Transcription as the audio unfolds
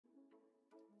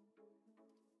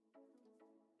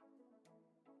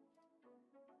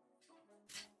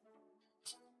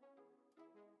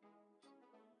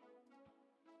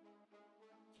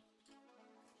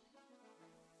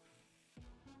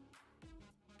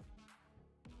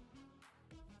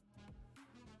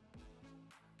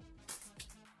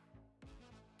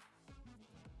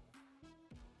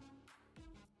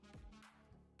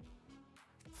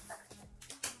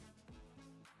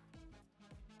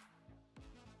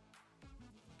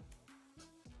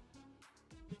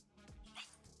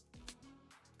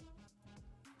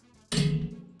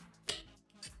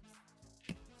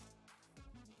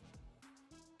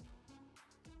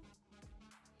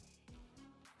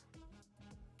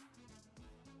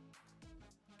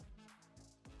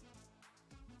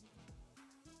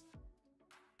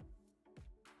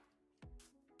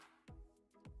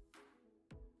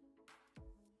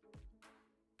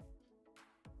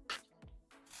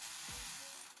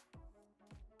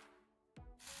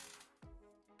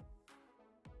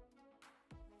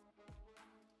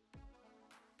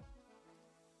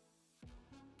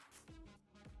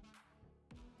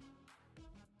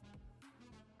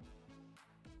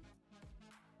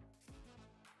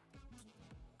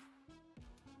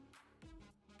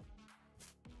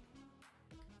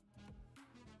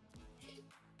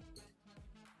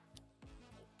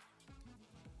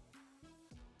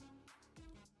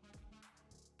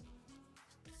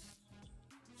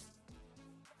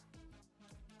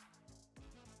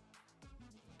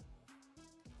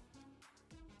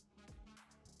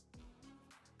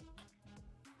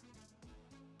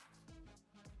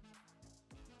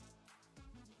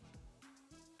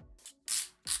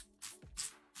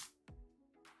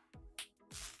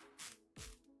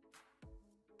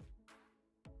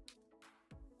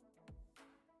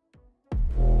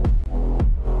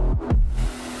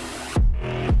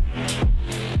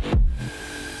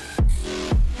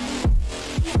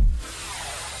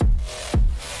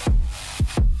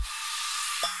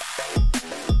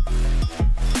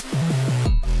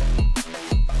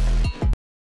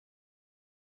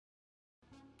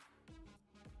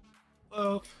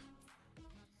12.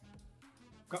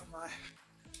 Got my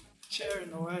chair in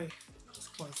the way. I'll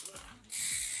just close that.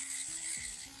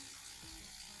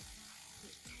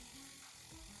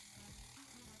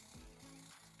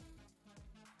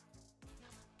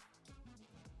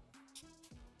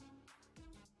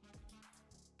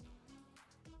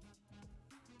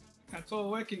 That's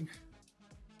all working.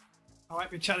 I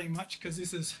won't be chatting much because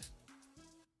this is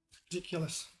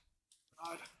ridiculous.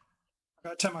 I've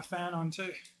got to turn my fan on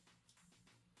too.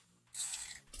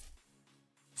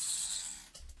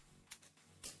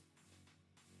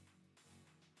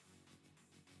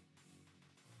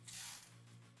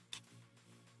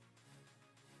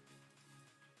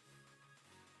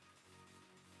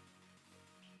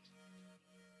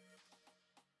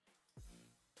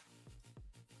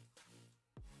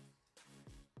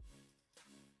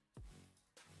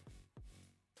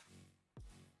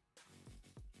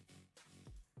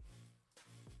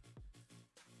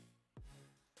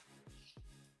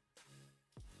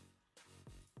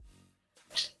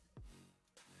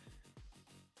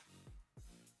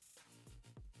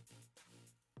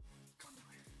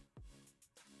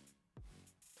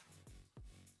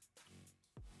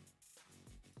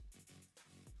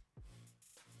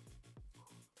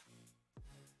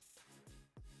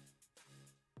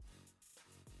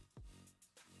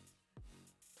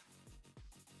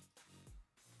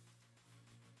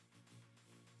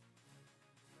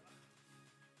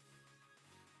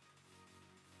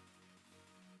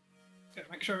 Okay,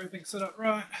 make sure everything's set up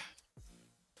right.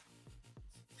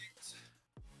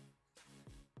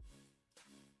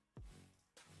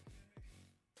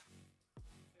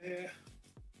 Yeah.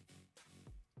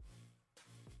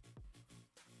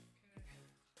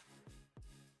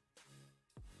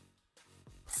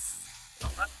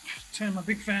 Turn my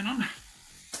big fan on.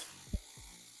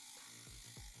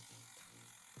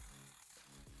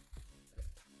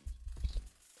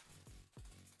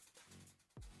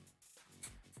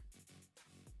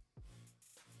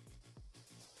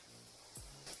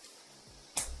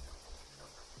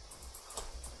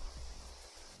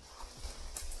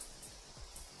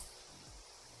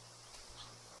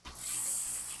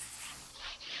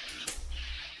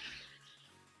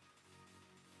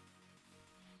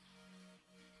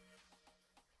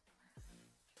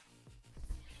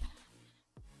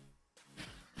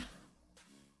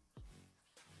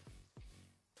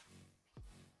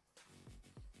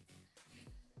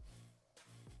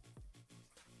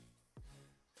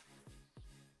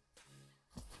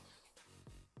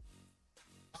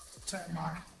 Turn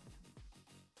my.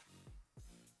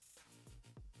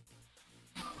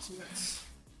 So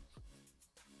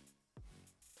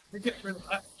we get rid of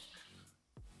that.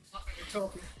 It's not really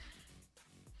talking.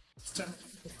 Let's turn it.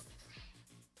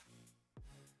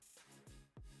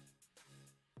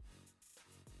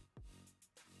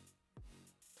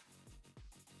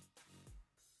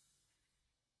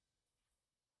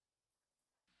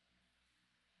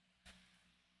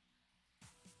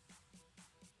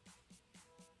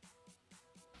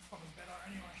 Probably better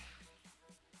anyway.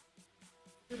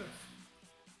 Bit of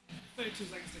 32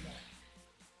 seconds to go.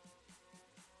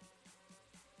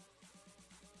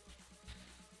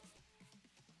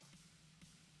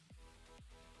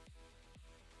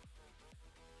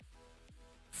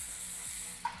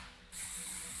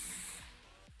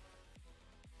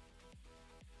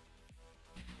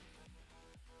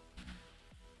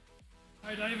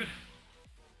 Hey David.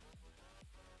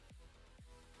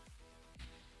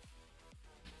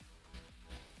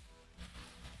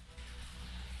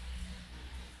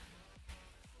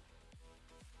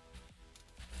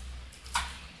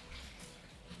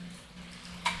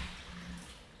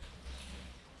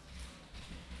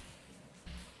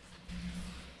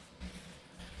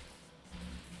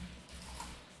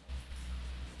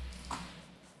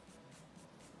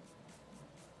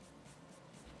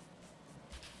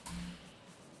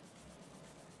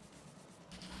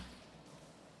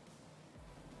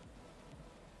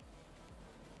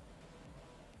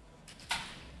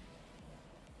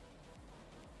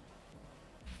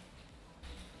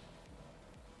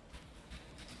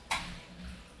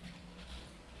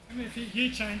 Give me a few gear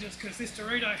changes because this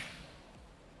Dorito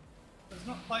does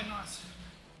not play nice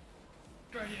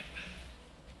gradient.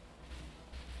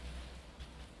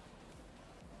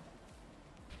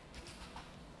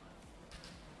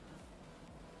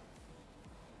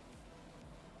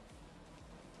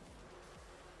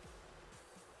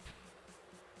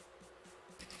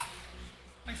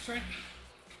 Thanks Trent.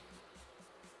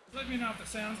 Let me know if the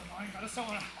sound's annoying, I just don't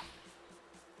want to.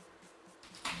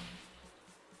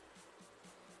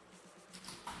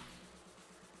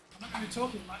 I'm not going to be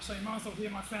talking much, so you might as well hear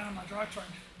my fan on my drivetrain.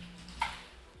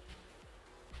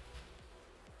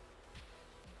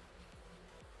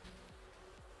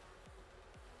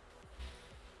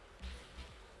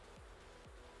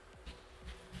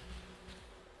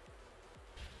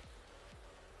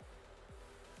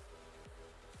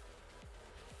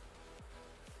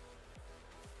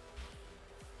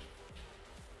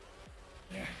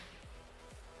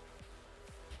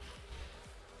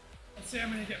 see how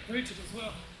many get booted as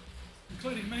well,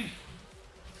 including me.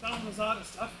 Done all the ZADA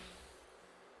stuff,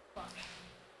 but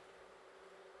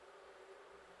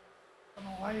on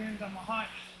my way in, done my height.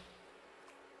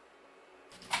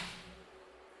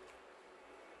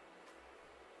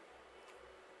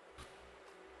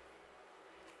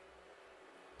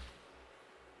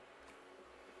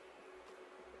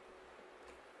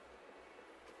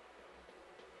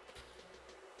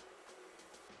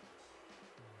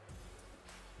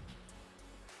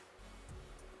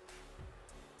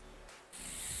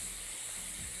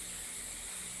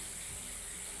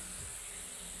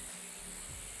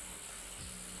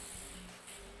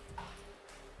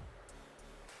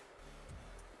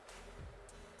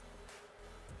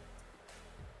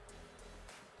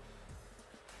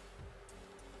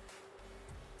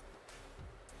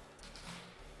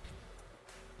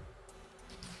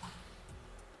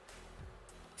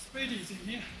 Speedy's in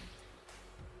here.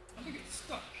 I think it's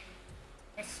Scott.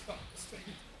 That's Scott,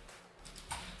 Speedy.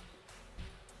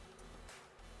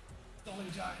 Dolly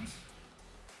Jones.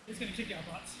 He's going to kick our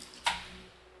butts.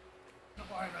 Not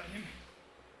worry about him.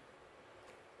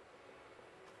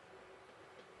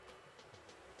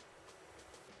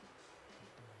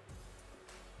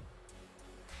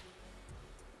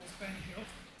 There's Ben Hill.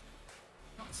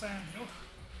 Not Sam Hill.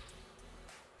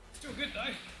 Still good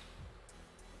though.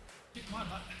 Kick my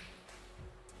butt.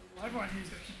 Well, everyone here's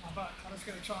going to kick my butt. I'm just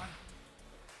going to try and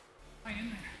hang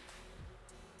in there.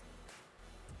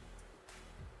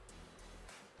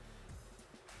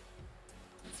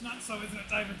 It's nuts though, isn't it,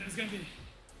 David? There's going to be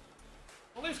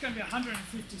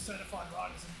 150 certified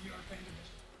riders in the European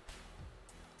division.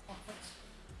 Conference.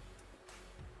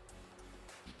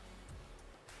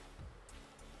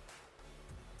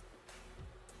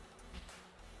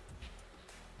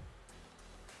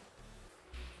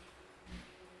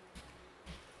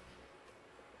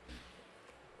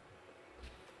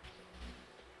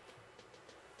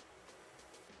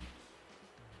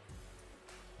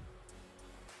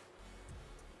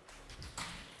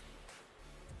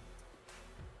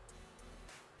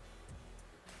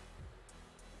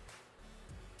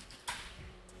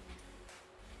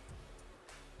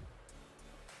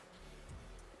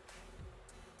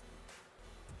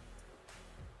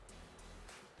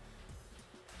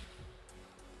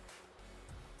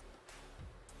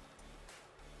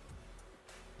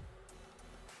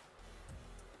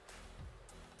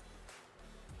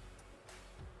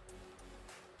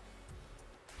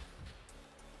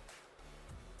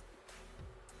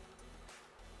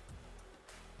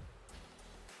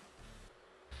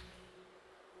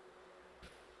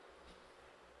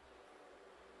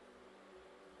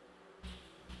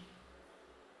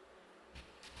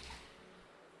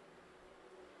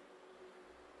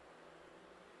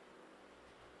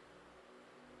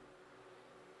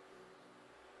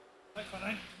 Hope I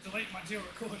don't delete my dual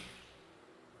record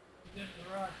at the end of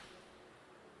the ride.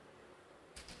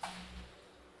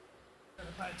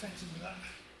 Gotta pay attention to that.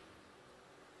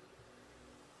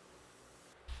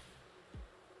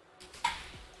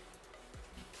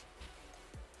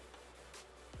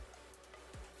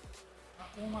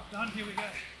 Right, warm up done, here we go.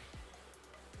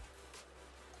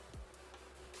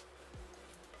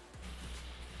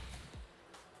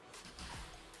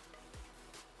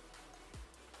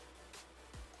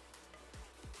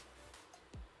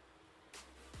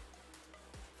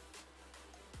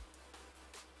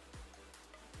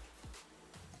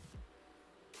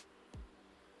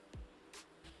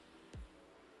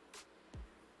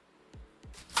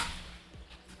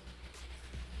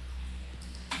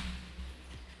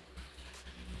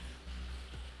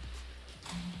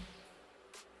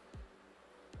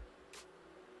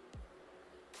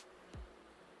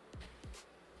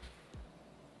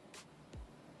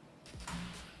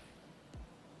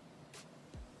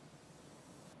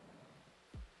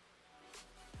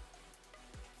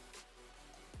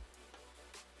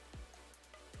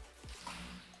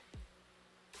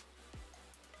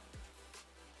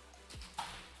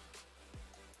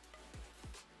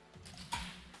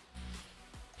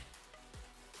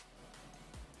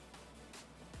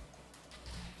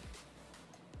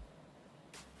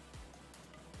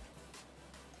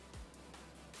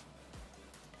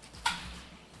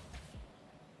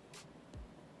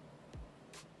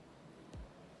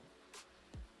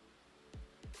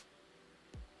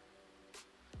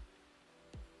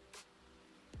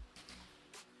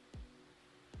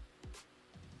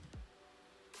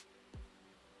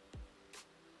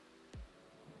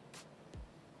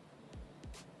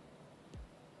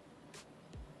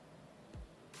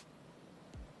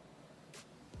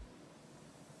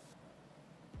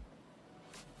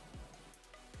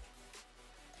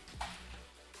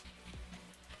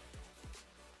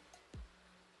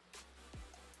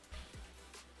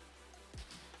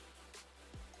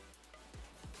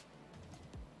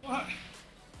 What?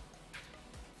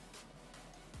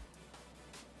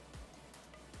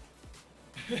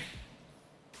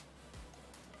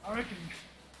 I reckon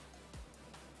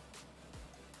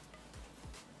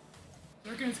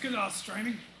it's because I was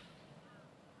streaming.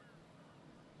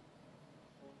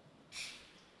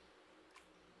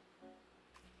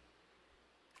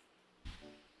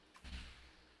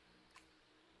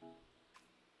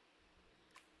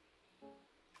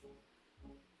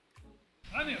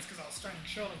 I don't think it's because I was streaming,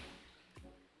 surely.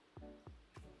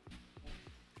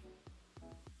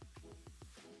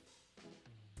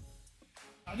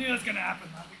 I knew that was going to happen,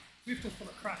 though. Zwift was full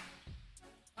of crap.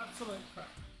 Absolute crap.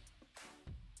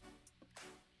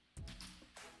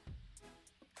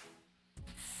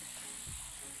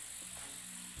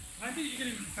 Maybe you can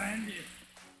even fan view.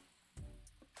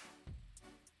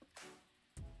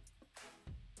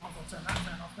 I'll turn that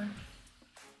fan off then.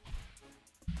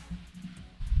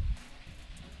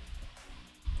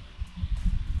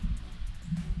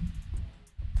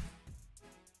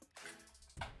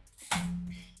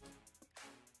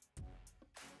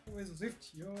 Always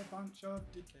Zwift, you're a bunch of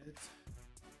dickheads.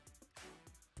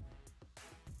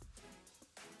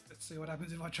 Let's see what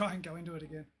happens if I try and go into it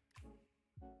again.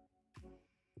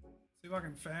 See if I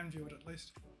can fan view it at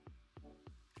least.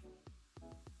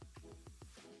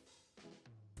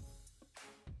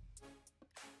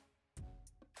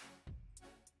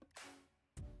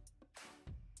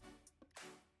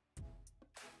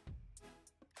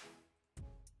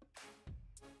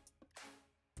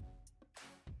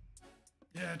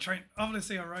 Yeah, train.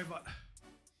 Obviously a robot.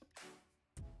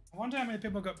 I wonder how many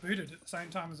people got booted at the same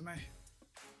time as me.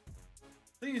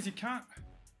 Thing is, you can't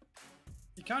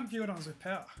view it on Zwift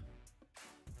Power.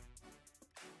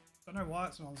 Don't know why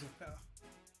it's not on Zwift Power.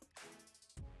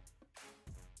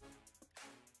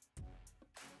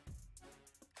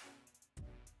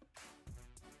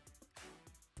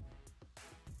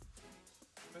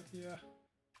 But yeah.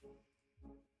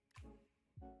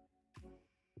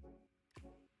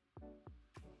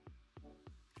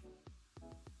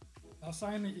 I was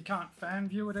saying that you can't fan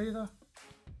view it either.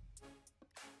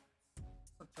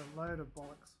 Such a load of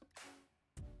bollocks.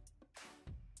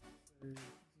 So,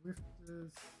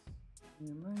 Zwifters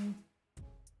near me.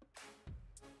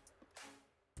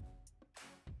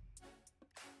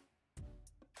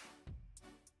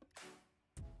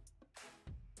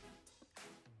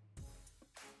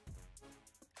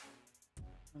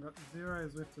 I've got 0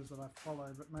 Zwifters that I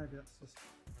follow, but maybe it's just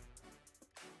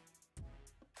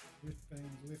Zwift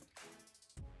being Zwift.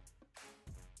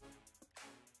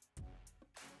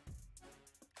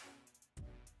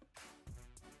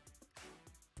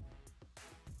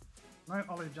 No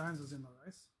Ollie Jones is in the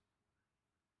race.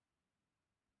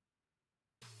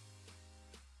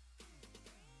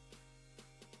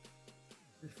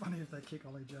 It'd be funny if they kick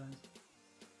Ollie Jones.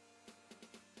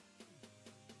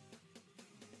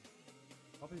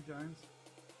 Ollie Jones.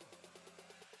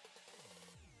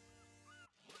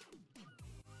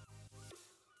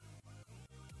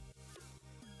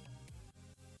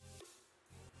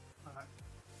 Alright.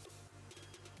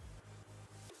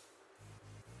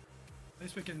 At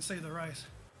least we can see the race.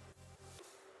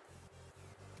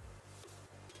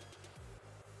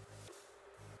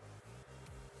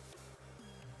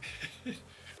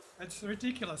 It's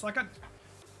ridiculous. Like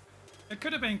it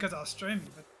could have been because I was streaming,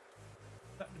 but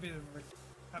that would be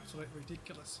absolutely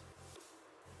ridiculous.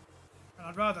 And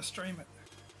I'd rather stream it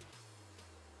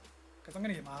because I'm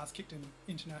going to get my ass kicked in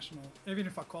international. Even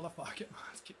if I qualify, I get my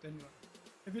ass kicked anyway.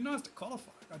 It'd be nice to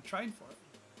qualify. I'd train for it,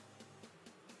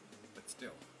 but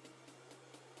still.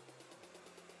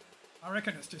 I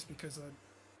reckon it's just because of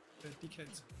the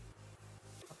dickheads.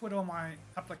 I put all my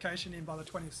application in by the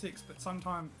 26th, but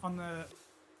sometime on the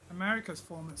America's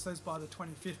form it says by the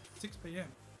 25th, 6 PM.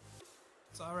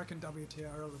 So I reckon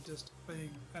WTRL are just being,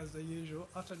 as the usual,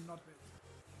 utter knotheads.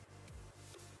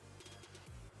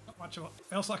 Not much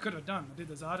else I could have done. I did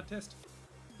the ZADA test,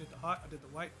 I did the height, I did the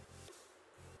weight.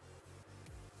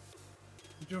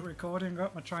 Dual recording,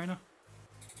 got my trainer.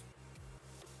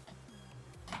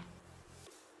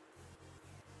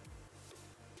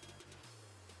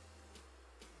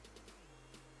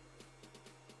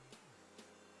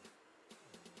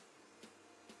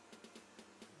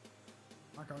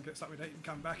 I can't get something to eat and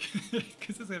come back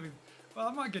because it's going to be, well,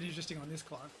 I might get interesting on this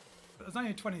climb, but there's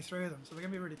only 23 of them, so they're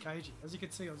going to be really cagey. As you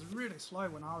can see, I was really slow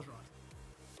when I was riding.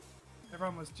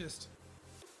 Everyone was just,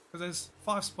 because there's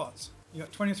 5 spots, you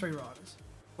got 23 riders.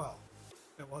 Well,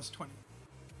 there was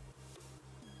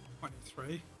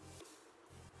 23.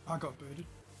 I got booted.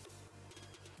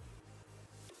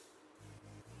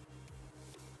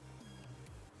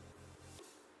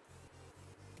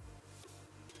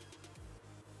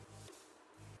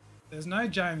 There's no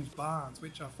James Barnes,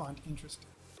 which I find interesting.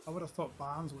 I would have thought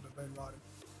Barnes would have been riding.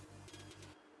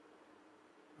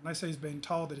 Unless he's been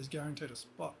told that he's guaranteed a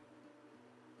spot.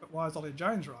 But why is Ollie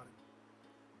Jones riding?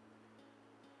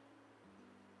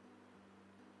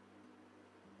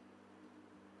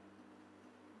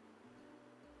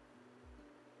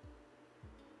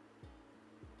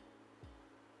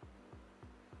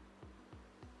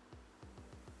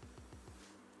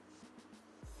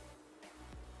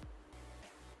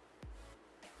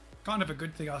 Kind of a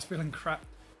good thing. I was feeling crap.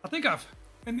 I think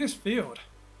in this field,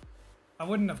 I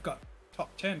wouldn't have got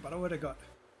top 10, but I would have got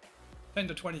 10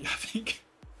 to 20, I think.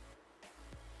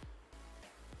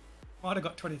 Might have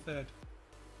got 23rd.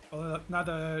 Well,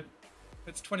 no,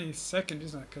 it's 22nd,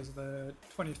 isn't it? Because the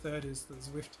 23rd is the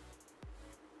Zwift.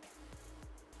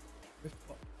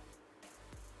 Block.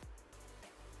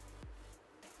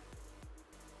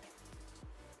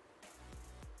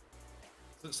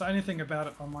 Does it say anything about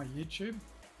it on my YouTube?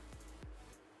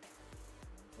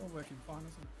 It's all working fine,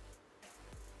 isn't it?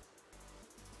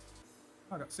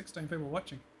 I got 16 people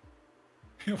watching.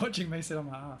 You're watching me sit on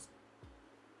my ass.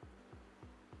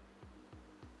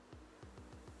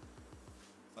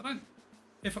 I don't.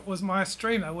 If it was my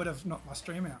stream, I would have knocked my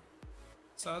stream out.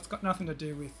 So it's got nothing to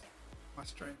do with my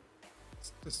stream.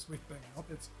 It's just Zwift being up.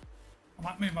 I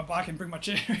might move my bike and bring my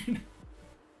chair in.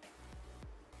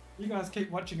 You guys keep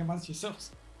watching amongst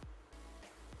yourselves.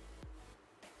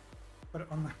 Put it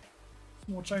on the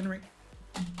small chainring.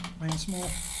 Small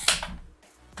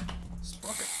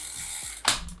sprocket.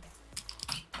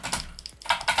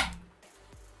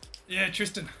 Yeah,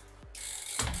 Tristan.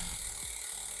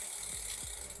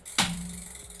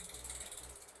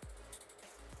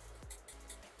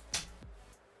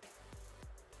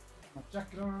 My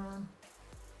jacket on.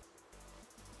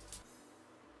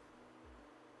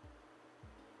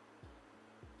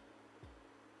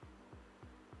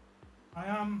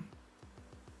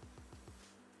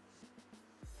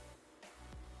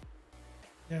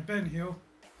 Yeah, Ben Hill.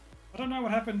 I don't know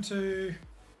what happened to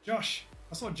Josh.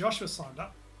 I saw Josh was signed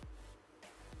up.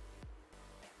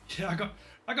 Yeah,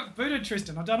 I got booted,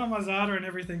 Tristan. I done all my ZADA and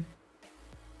everything.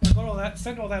 I got all that,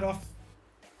 sent all that off.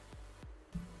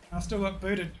 I still got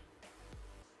booted.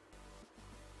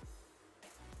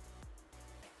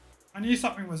 I knew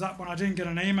something was up when I didn't get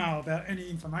an email about any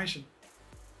information.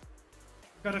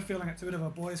 I've got a feeling it's a bit of a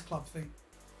boys club thing.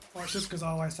 Or it's just because I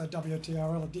always say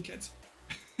WTRL are dickheads.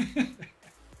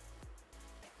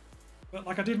 But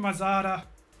like I did my ZADA.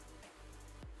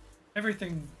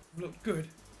 Everything looked good.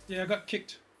 Yeah, I got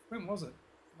kicked. When was it?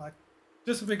 Like,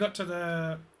 just as we got to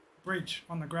the bridge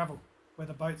on the gravel where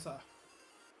the boats are.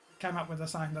 It came up with a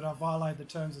saying that I violated the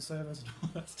terms of service and all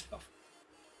that stuff.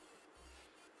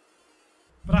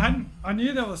 But I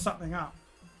knew there was something up.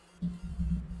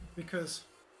 Because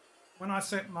when I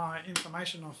sent my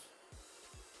information off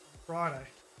on Friday,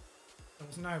 there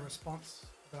was no response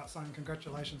about saying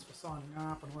congratulations for signing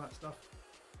up and all that stuff.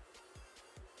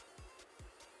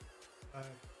 So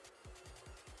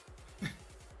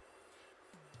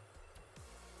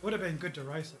would have been good to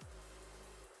race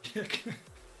it.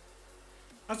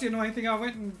 That's the annoying thing. I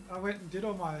went and did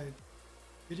all my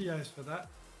videos for that.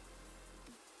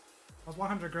 I was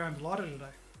 100 grams lighter today.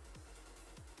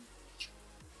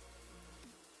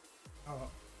 Oh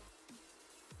well.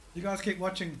 You guys keep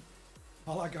watching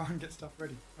while I go and get stuff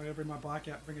ready. I'm gonna bring my bike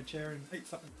out, bring a chair and eat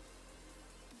something.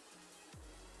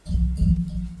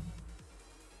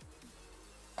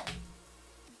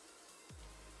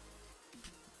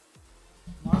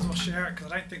 Might as well share it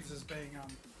because I don't think this is being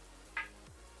I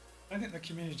don't think the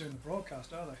community's doing the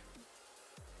broadcast, are they?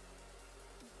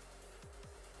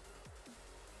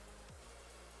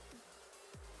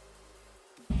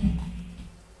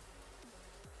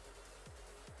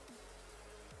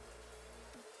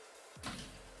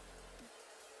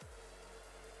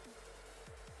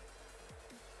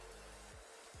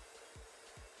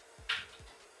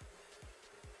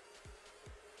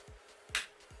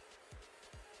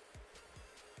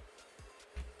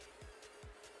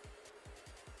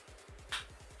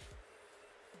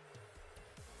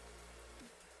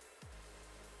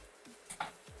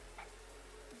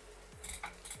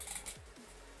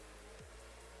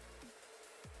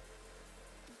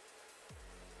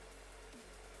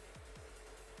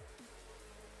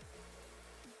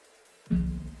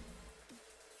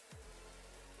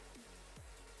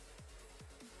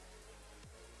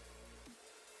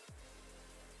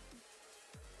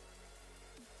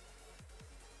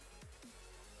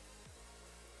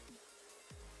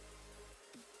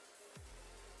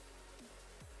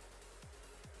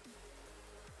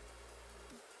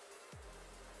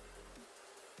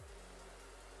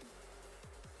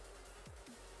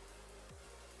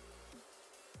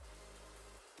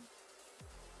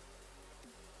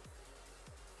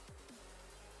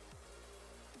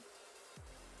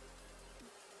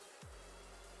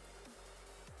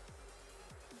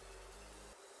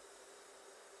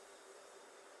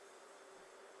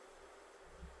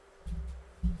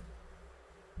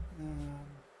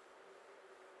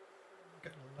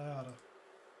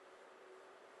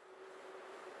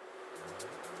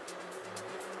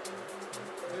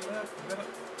 better.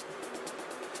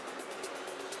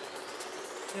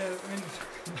 Yeah, I mean,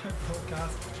 no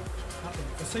broadcast, nothing.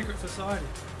 It's a secret society.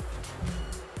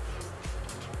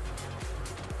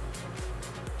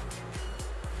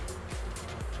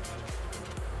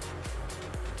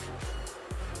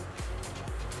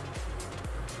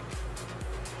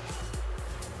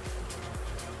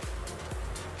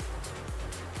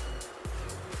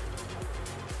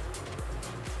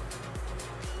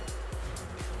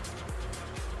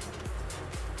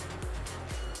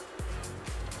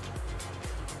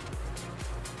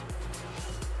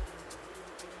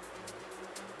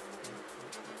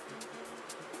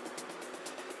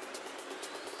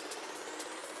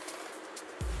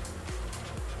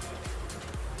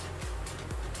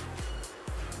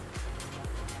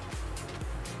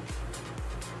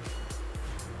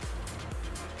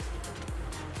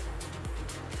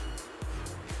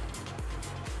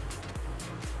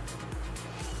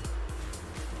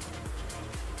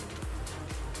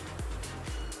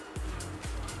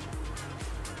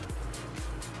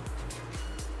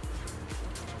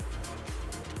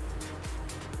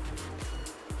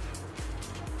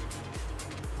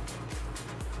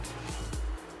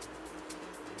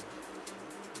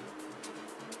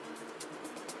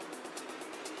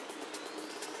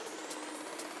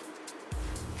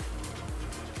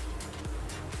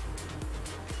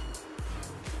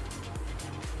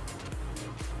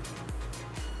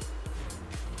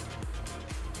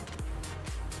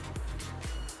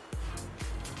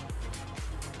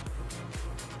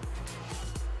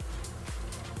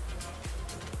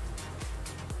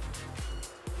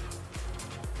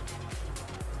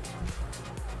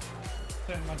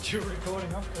 Turn my dual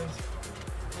recording off because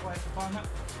I'll wait to find that.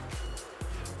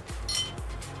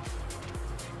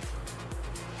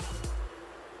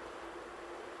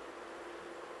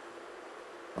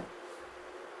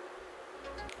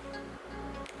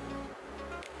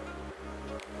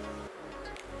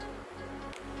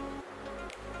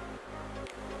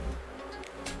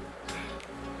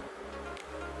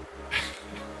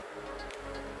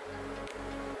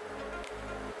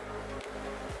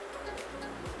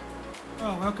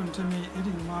 Oh, welcome to me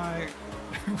eating my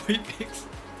wheat bix.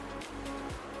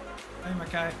 Hey,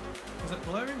 okay. Is it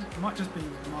blurry? It might just be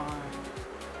my... Right.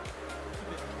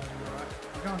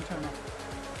 I'll go and turn off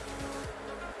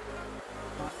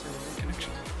Smart TV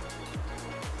connection.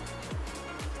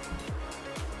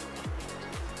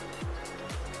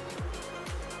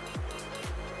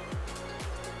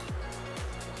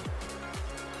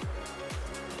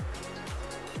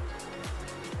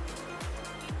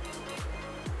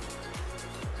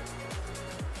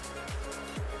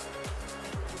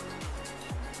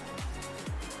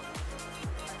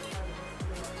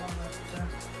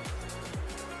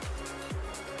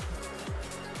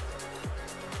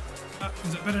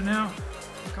 Is it better now?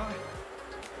 Okay.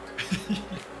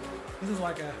 This is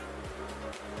like a...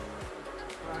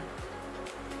 Right.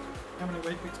 How many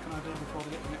wheat bix can I do before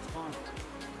we get the next time?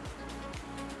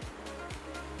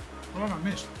 What have I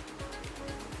missed?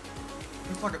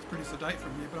 Looks like it's pretty sedate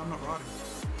from here, but I'm not riding.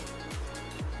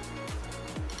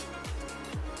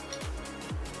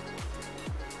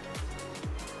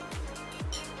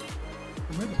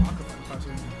 I'll move the microphone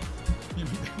closer in here.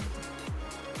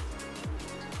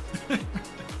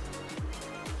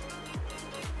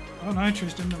 I don't know,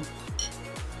 Tristan.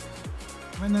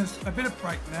 I mean, there's a bit of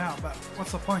break now, but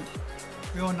what's the point?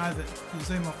 We all know that you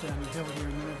zoom off down the hill here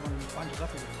and then everyone bunches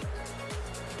up again.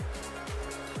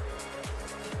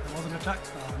 There was an attack.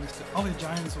 Oh, I missed it. Ollie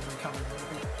James will be coming.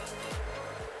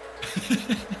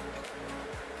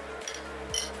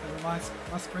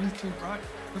 My screen's too bright.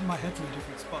 Because my head's in a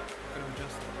different spot. I've got to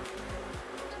adjust it.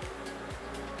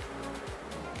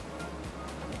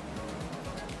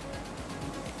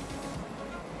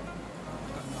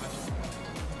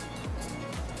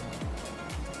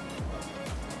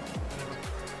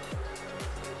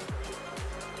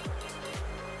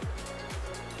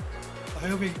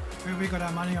 Who we got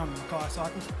our money on, Mackay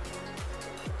Cycles?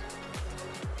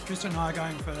 Tristan and I are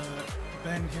going for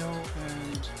Ben Hill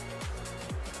and...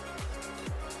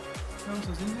 Who else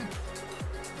is in there?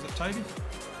 Is it Toby?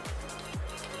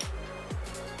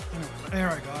 Anyway, the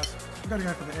Aero guys. We've got to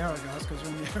go for the Aero guys because we're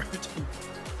in the Aero team.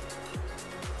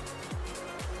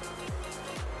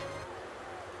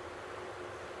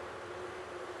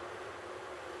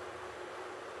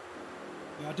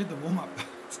 Yeah, I did the warm-up.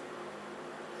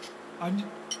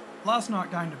 Last night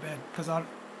going to bed, because I'd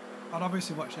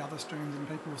obviously watched the other streams and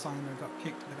people were saying they got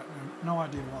kicked, they got no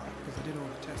idea why, because I did all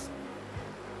the tests.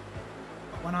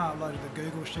 But when I uploaded the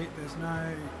Google sheet, there's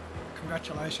no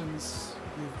congratulations,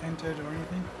 you've entered or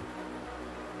anything.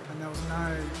 And there was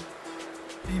no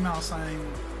email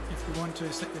saying if you want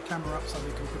to set your camera up so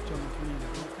we can put you on the community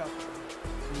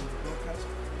broadcast.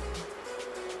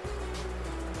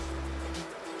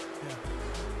 Yeah.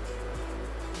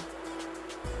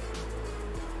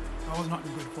 I was not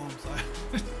in good form, so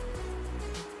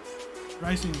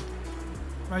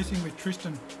racing with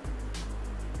Tristan.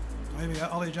 Oh, here we go.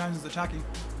 Ollie Jones is attacking.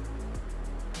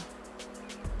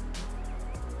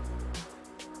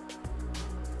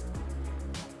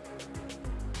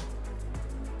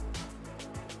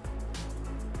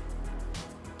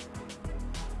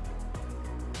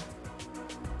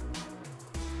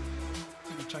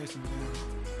 Chase him down.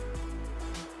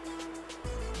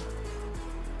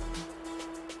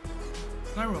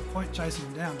 There's no real point chasing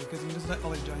him down because he can just let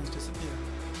Ollie Jones disappear.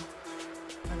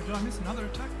 Maybe did I miss another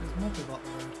attack? There's more people up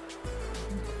the road.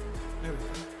 There we go.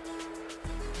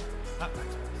 That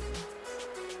makes sense.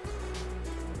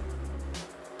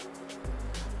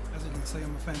 As you can see,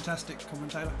 I'm a fantastic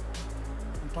commentator.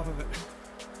 On top of it,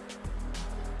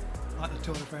 I like the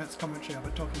Tour de France commentary of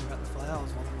it, talking about the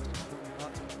flowers while the most important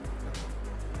parts of it.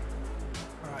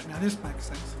 Alright, now this makes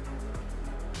sense.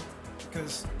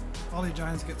 Because Ollie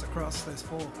Jones gets across, there's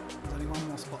 4. There's only one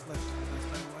more spot left. They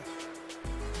stay away.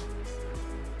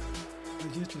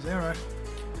 He's used his arrow.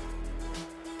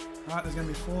 Alright, there's going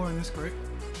to be 4 in this group.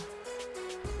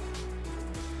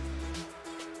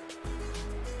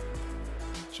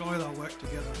 Surely they'll work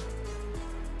together.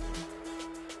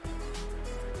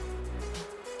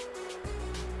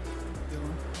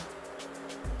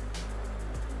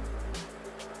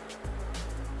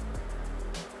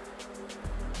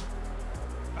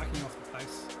 Backing off the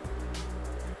pace.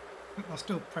 They'll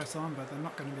still press on, but they're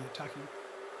not going to be attacking.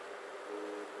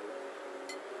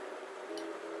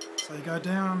 So you go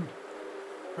down.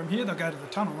 From here they'll go to the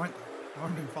tunnel, won't they? I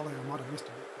haven't been following, I might have missed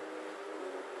it.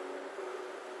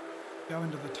 Go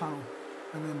into the tunnel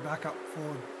and then back up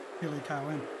forward Hilly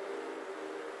KOM.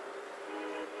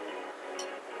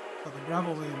 But the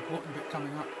gravel's the important bit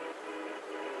coming up.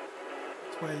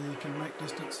 It's where you can make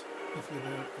distance if you're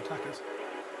the attackers.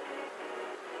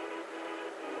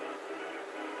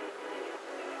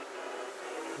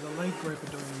 The lead group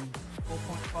are doing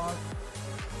 4.5,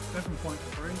 7.3.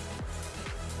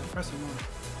 They're pressing on.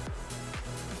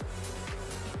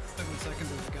 7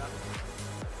 seconds of the gap.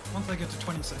 Once they get to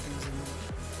 20 seconds, then the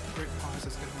group highs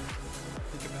is going to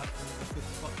think about the 5th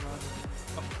spot rather than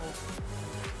top 4.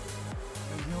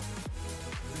 And he'll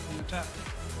attack.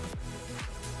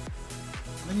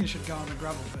 I think he should go on the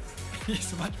gravel, but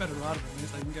he's a much better rider than me,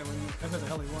 so he can go wherever the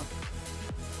hell he wants.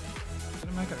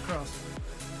 Didn't make it across.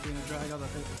 He's going to drag other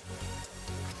people.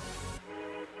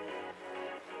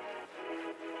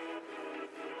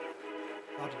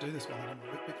 Hard to do this while I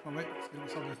don't pick my weight.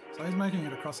 So he's making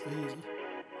it across the easy.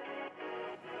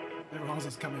 Everyone else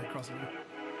is coming across now.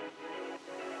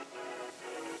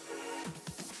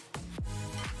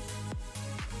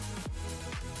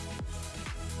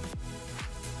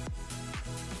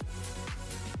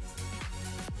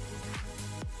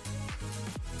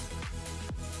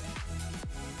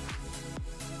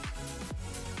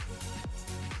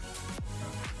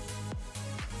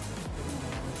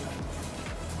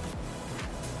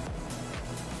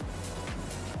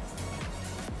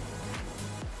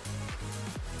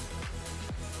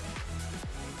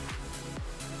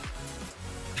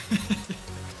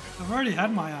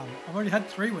 I've already had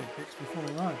 3 week picks before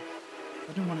the ride.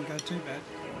 I didn't want to go too bad.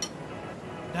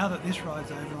 Now that this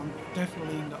ride's over, I'm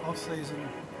definitely into off-season.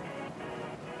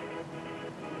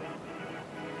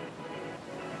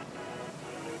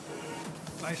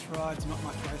 Race rides, not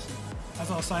much racing.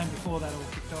 As I was saying before that all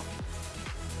kicked off.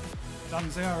 Done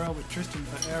ZRL with Tristan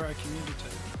for Aero Community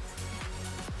Team.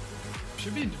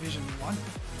 Should be in Division 1.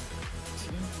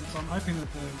 So I'm hoping that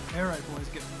the Aero boys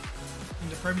get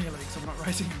into Premier League, so I'm not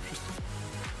racing in Tristan.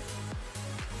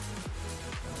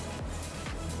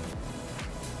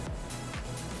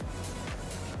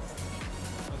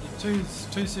 I did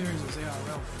two series of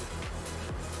ZRL.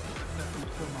 That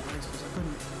definitely killed my legs because I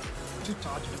couldn't. Too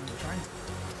tired to do the training.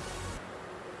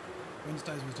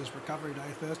 Wednesdays was just recovery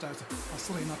day. Thursdays I was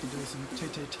silly enough to do some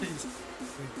TTTs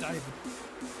with David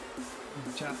in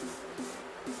the chat.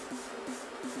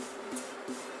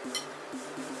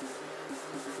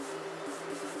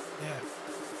 Yeah,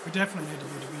 we definitely need to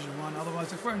be Division 1.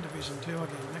 Otherwise, if we're in Division 2 again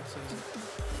next season,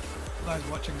 for those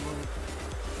watching,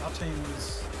 our team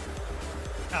was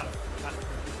out of that.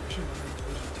 We shouldn't have been in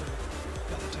Division 2.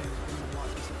 The other teams wouldn't have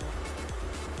liked us at all.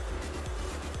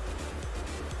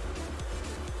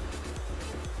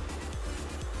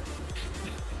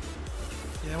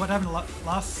 Yeah, what happened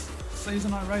last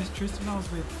season I raced Tristan, I was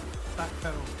with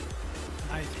Backpedal,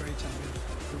 an A3 team.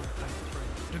 We were at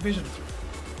A3, Division 3.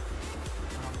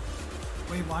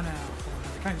 we won our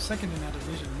final. We came second in our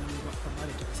division, and then we got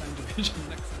promoted to the same division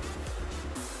next season.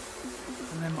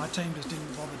 And then my team just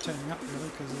didn't bother turning up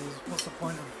really, because what's the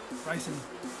point of racing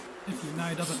if you know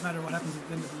it doesn't matter what happens at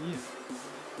the end of the year.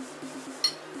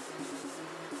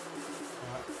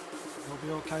 Alright, we'll be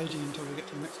all cagey until we get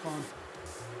to the next climb.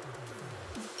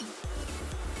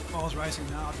 If I was racing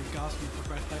now, I'd be gasping for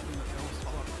breath, hoping that they all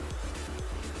follow.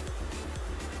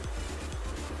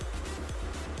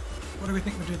 What do we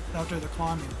think they'll do the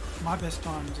climbing? My best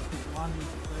time is I think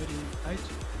 1:38.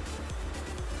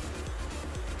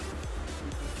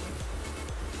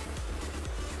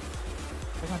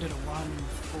 I think I did a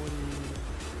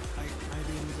 1:48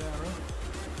 maybe in ZADA.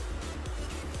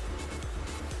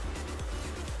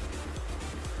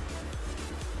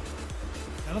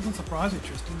 That doesn't surprise me,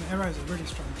 Tristan. Aero's a really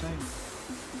strong team.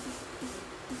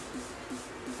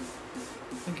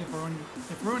 I think if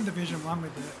we're in Division 1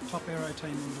 with the top aero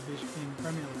team in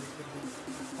Premier League, we'll be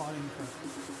fighting for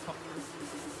top 3.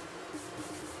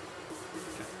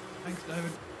 Okay, thanks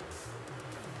David.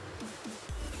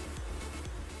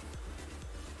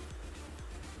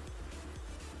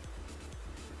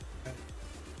 Okay.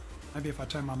 Maybe if I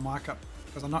turn my mic up,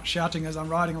 because I'm not shouting as I'm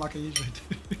riding like I usually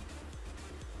do.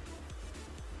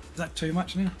 Is that too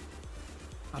much now?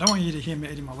 I don't want you to hear me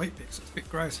eating my wheat bix, it's a bit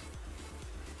gross.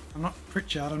 I'm not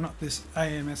Pritchard, I'm not this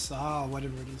AMSR or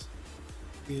whatever it is.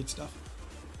 Weird stuff.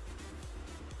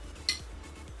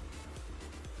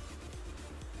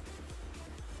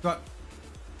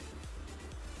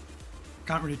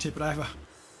 Can't really tip it over,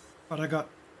 but I got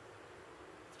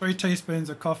 3 teaspoons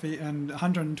of coffee and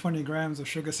 120 grams of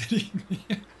sugar sitting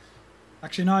here.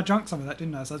 Actually no, I drank some of that,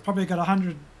 didn't I? So it's probably got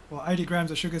 100 or 80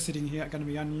 grams of sugar sitting here going to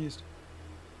be unused.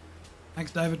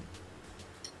 Thanks David.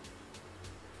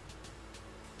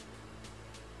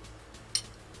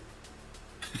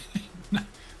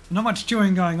 Not much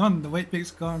chewing going on, the wheat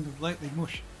bix gone completely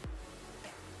mush.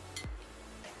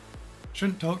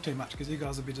 Shouldn't talk too much because you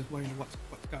guys will be just wondering what's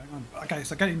going on. Okay,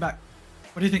 so getting back,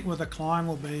 what do you think the climb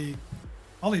will be?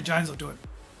 Ollie Jones will do it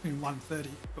in 1:30,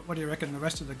 but what do you reckon the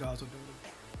rest of the guys will do it?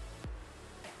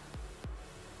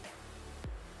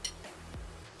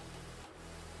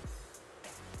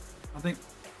 I think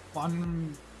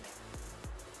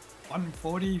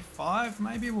 1:45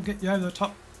 maybe will get you over the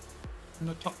top in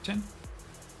the top 10.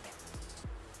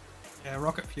 Yeah,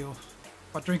 rocket fuel.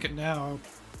 If I drink it now, I'll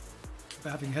be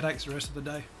having headaches the rest of the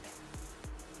day.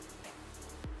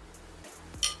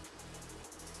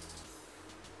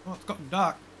 Oh, it's gotten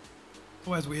dark. It's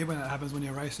always weird when that happens when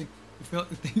you're racing. You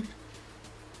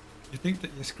think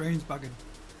that your screen's bugging.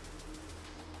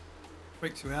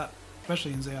 Freaks you out,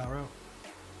 especially in ZRL.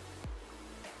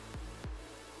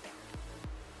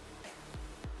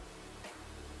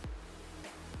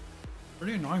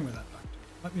 Pretty annoying with that bug.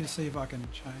 Let me see if I can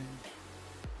change,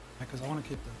 because I want to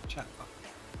keep the chat up.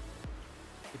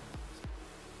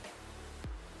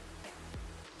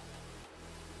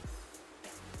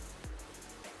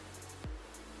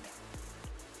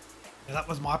 Yeah, that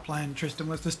was my plan, Tristan,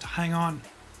 was just to hang on.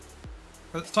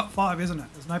 But it's top 5, isn't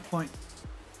it? There's no point.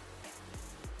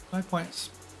 No point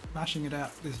smashing it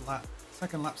out this lap.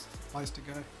 Second lap's the place to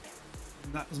go.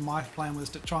 And that was my plan, was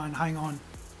to try and hang on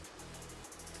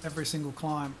every single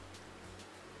climb.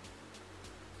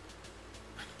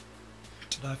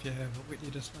 Don't know if you have, but Whitney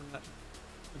just let that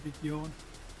a big yawn.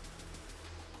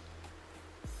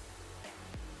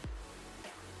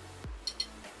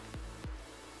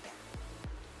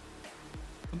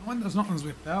 But when there's not ones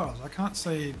with powers, I can't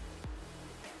see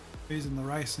who's in the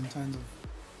race in terms of.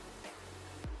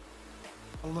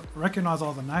 I recognise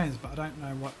all the names, but I don't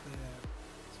know what their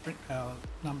sprint power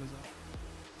numbers are.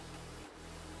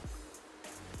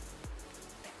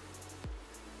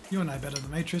 You'll know better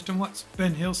than me, Tristan. What's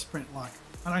Ben Hill's sprint like?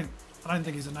 I don't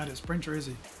think he's a native sprinter, is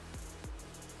he?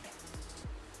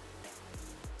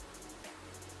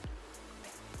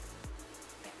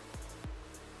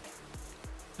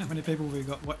 How many people have we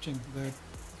got watching the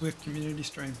Zwift community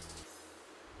stream?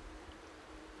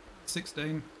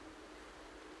 16.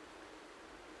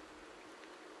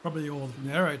 Probably all from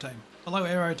the Aero team. Hello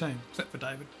Aero team, except for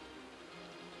David.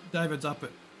 David's up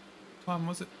at, what time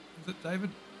was it? Was it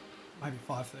David? Maybe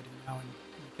 5:30 now in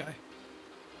the UK.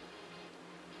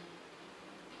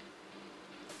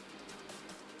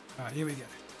 Alright, here we go.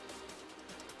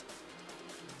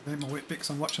 Then my wet bix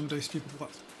and watch them do stupid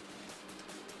lots.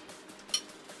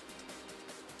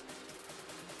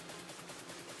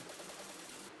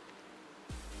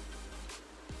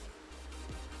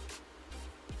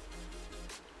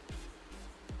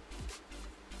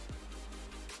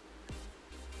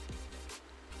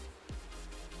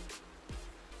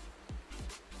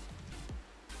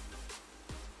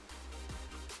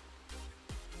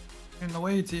 In the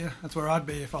weeds here. That's where I'd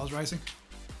be if I was racing.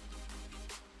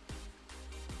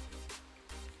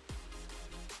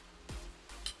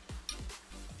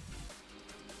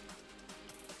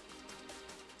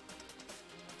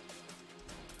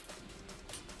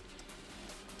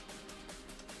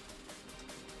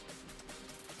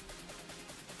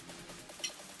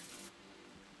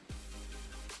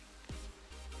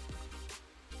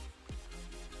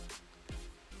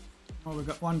 Oh, we've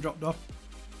got one dropped off.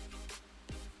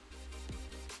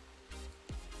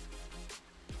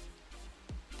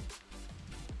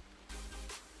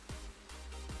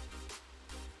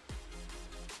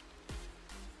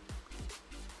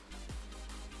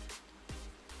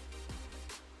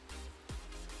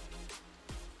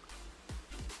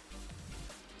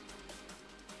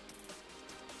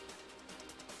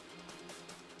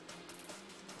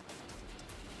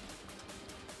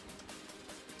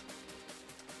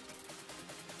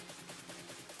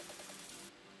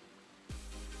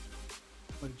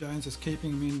 Jones is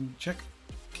keeping him in check.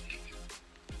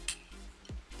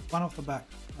 One off the back.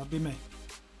 That'll be me.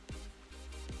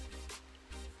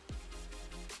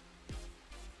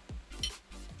 I'm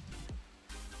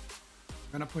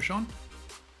gonna push on.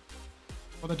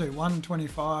 What do I do?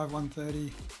 125,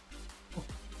 130,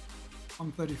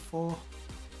 134.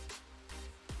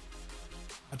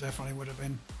 I definitely would have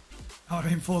been. I would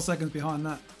have been 4 seconds behind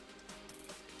that.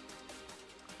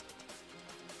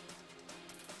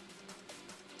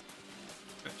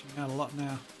 Out a lot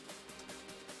now.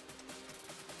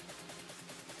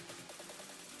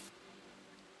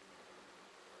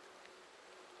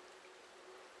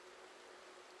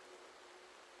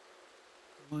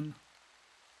 One.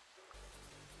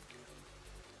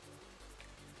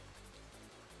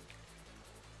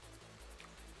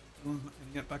 Not going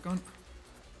to get back on.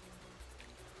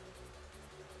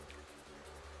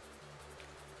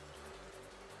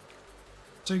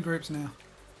 Two groups now.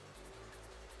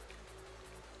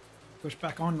 Push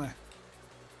back on there.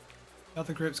 The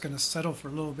other group's going to settle for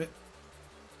a little bit.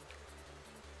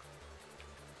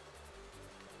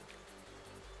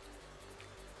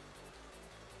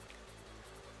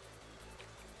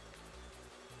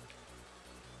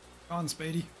 Go on,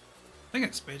 Speedy. I think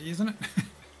it's Speedy, isn't it?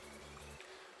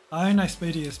 I know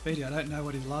Speedy is Speedy. I don't know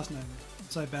what his last name is. I'm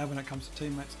so bad when it comes to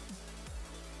teammates.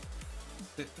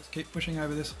 Let's keep pushing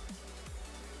over this.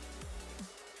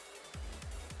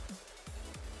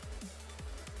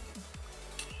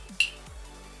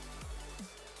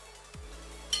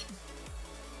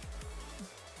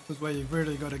 This is where you've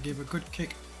really got to give a good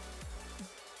kick.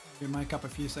 You make up a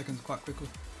few seconds quite quickly.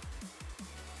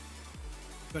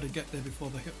 You've got to get there before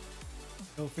the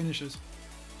hill finishes.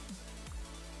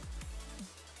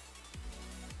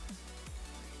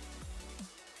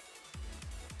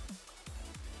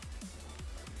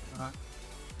 Alright,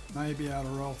 may be able to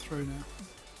roll through now.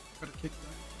 Got to kick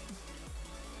there.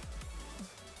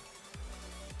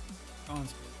 Go on,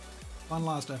 Speed. One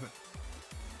last effort.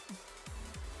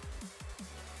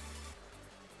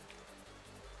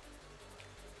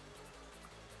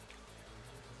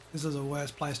 This is the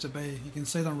worst place to be. You can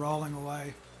see them rolling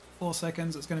away. 4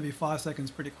 seconds, it's going to be 5 seconds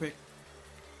pretty quick.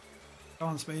 Go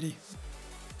on, Speedy.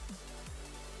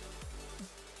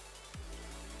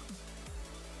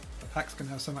 The pack's going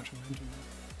to have so much momentum now.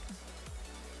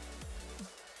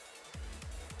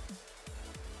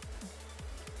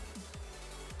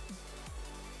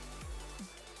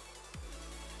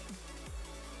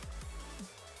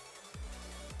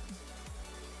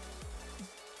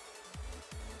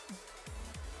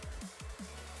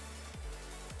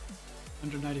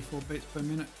 .184 beats per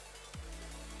minute.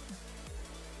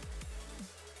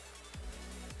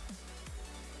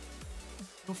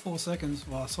 Still 4 seconds.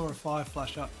 Well, I saw a 5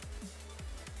 flash up.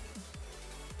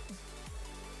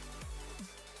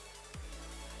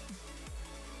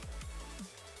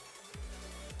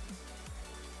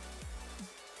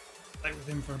 Stay with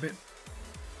him for a bit.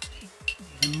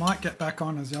 We might get back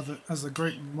on as the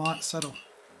group might settle.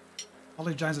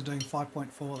 Ollie Jones are doing 5.4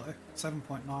 though,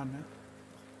 7.9 now.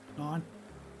 9.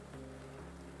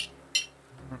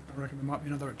 I reckon there might be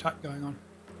another attack going on.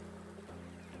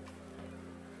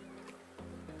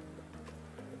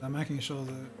 They're making sure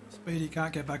the Speedy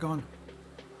can't get back on.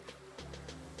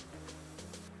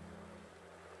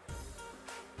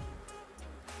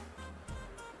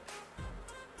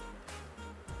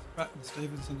 Pratt and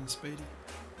Stevenson and Speedy.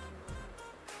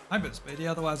 I bet Speedy,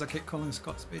 otherwise I keep calling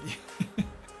Scott Speedy.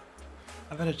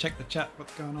 I better check the chat,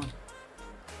 what's going on.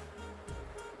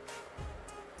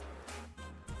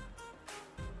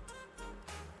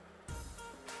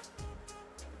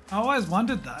 I always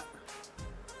wondered that.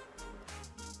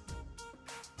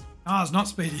 Oh, it's not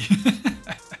Speedy.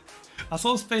 I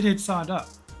saw Speedhead signed up.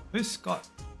 Who's Scott?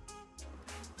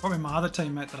 Probably my other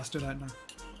teammate that I still don't know.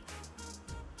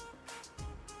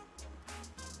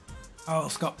 Oh,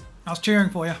 Scott, I was cheering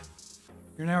for you.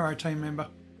 You're an Arrow team member.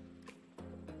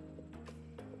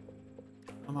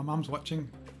 Oh, my mum's watching.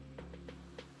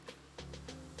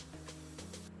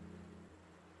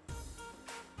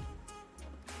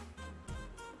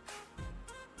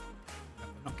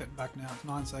 We're not getting back now, it's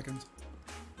 9 seconds.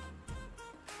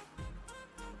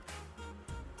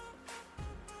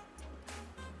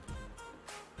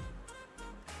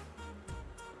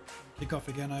 Kick off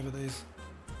again over these.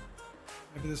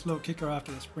 Maybe this little kicker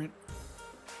after the sprint.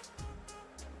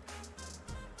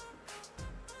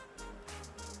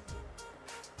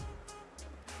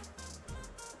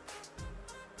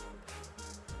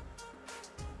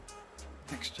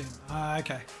 Next gen. Ah,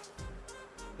 okay.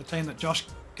 The team that Josh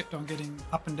kept on getting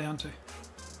up and down to.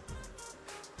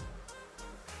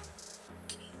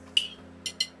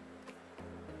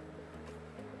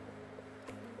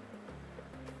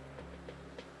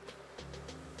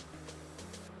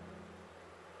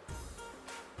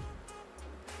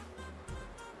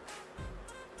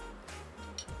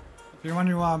 If you're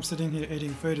wondering why I'm sitting here eating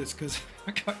food, it's because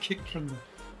I got kicked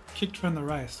from the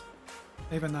race.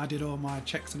 Even though I did all my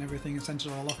checks and everything and sent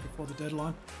it all off before the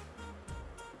deadline.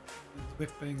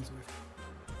 Zwift being Zwift.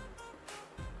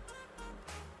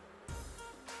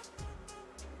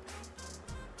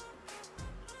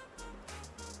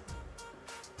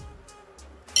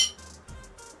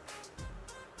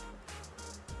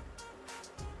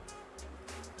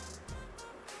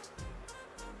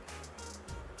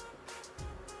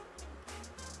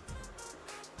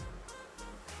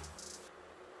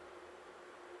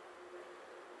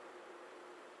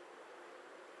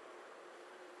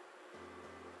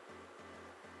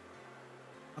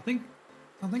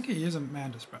 I think he is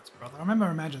Amanda Spratt's brother. I remember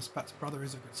Amanda Spratt's brother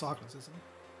is a good cyclist, isn't he?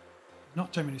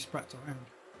 Not too many Spratts around.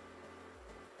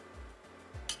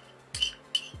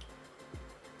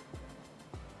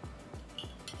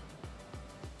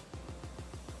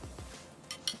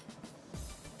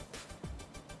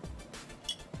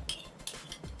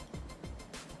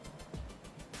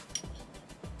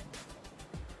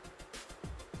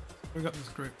 We've got this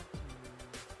group.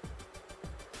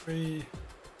 3,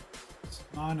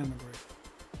 9 in the group.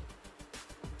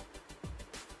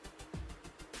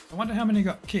 I wonder how many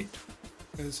got kicked,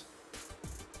 because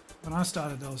when I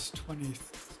started there was 20,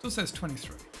 still says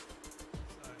 23.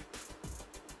 So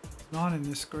 9 in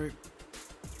this group,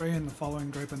 3 in the following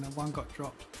group, and then 1 got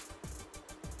dropped.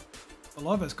 A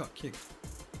lot of us got kicked.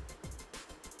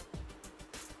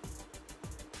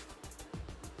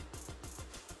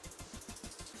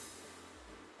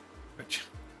 Which,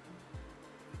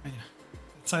 I mean,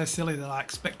 it's so silly that I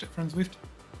expect it from Zwift.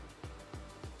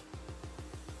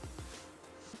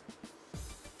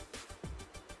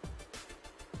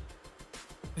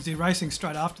 Is he racing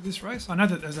straight after this race? I know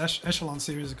that there's Echelon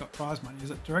Series that got prize money. Is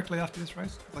it directly after this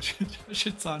race? I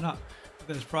should sign up if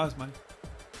there's prize money.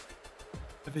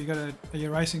 Have you got are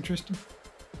you racing, Tristan?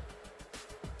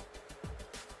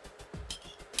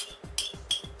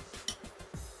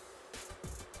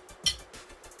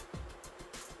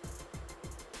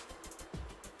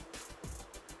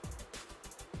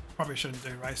 Probably shouldn't do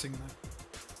racing though.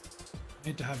 I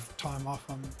need to have time off.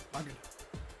 I'm buggered.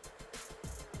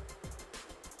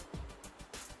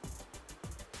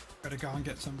 To go and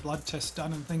get some blood tests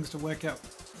done and things to work out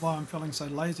why I'm feeling so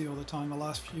lazy all the time the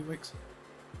last few weeks.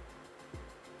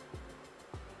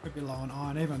 Could be low on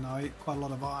iron, even though I eat quite a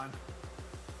lot of iron.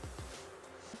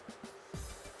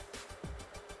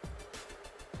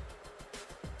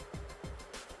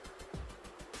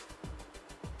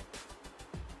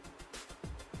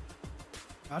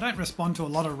 I don't respond to a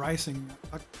lot of racing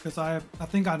because I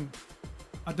think I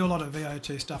do a lot of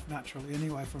VO2 stuff naturally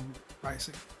anyway from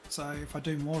racing. So if I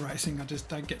do more racing, I just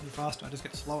don't get any faster, I just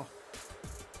get slower.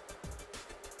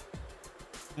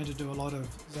 I need to do a lot of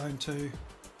zone 2,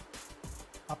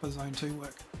 upper zone 2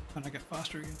 work when I get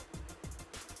faster again.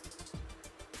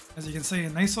 As you can see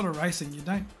in these sort of racing, you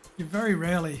very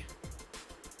rarely,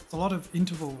 it's a lot of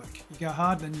interval work. You go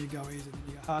hard, then you go easy, then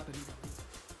you go hard, then you go easy.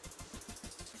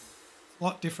 It's a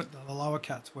lot different than the lower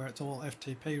cats where it's all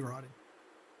FTP riding.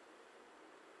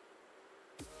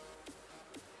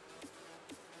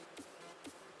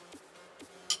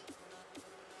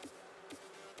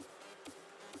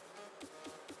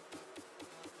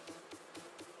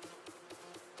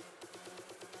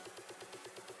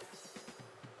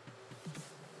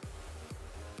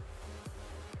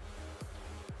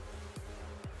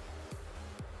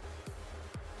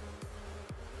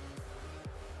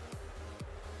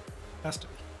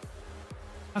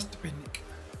 Has to be Nick.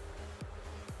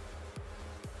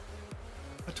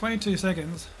 At 22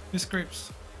 seconds, this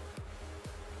group's,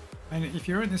 and if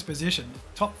you're in this position,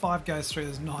 top 5 goes through,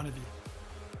 there's 9 of you.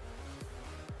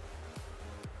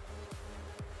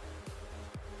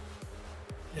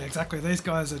 Yeah, exactly. These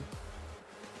guys are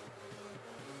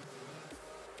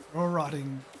all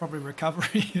riding probably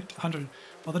recovery at 100.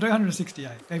 Well, they're doing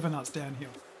 168, even though it's downhill.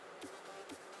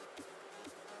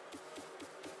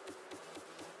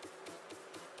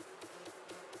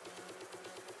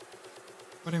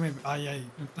 What do you mean? Oh, yeah.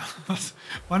 I was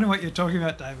wondering what you're talking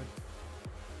about, David.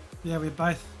 Yeah, we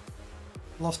both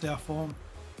lost our form.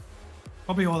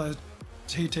 Probably all those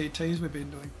TTTs we've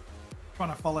been doing. Trying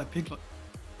to follow Piglet.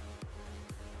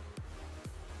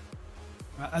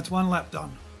 Right, that's 1 lap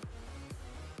done.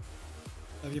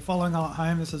 So if you're following on at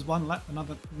home, this is 1 lap,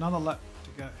 another lap to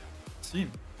go. It's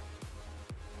in.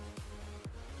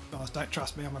 Guys, don't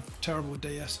trust me, I'm a terrible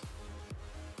DS.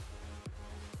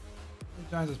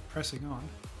 Jones is pressing on.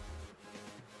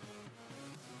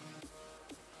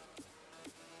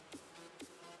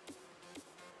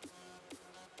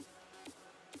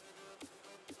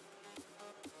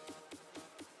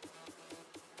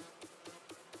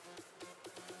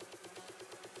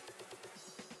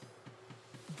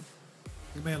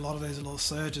 There'll be a lot of these little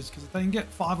surges because if they can get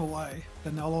 5 away,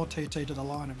 then they'll all TT to the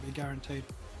line and be guaranteed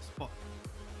a spot.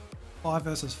 5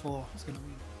 versus 4 is going to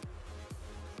win.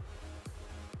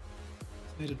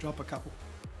 Need to drop a couple.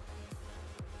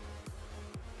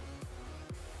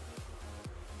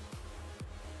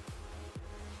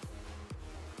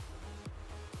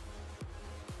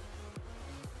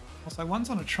 Also,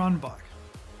 one's on a Tron bike.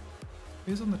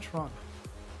 Who's on the Tron?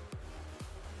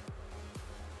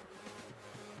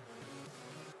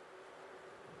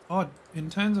 Odd. In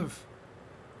terms of...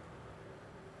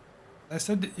 They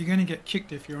said that you're going to get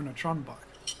kicked if you're on a Tron bike.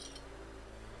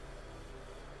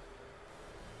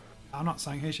 I'm not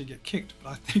saying he should get kicked,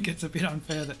 but I think it's a bit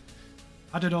unfair that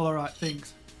I did all the right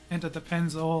things. Entered the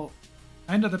pens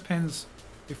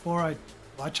before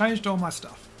I changed all my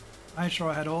stuff. Made sure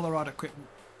I had all the right equipment.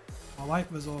 My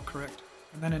weight was all correct.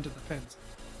 And then entered the pens.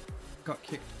 Got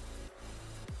kicked.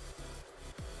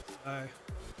 So,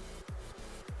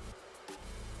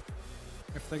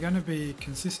 if they're going to be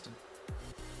consistent,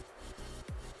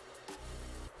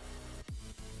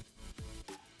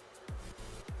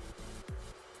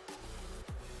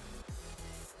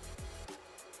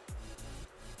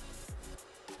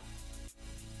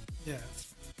 yeah,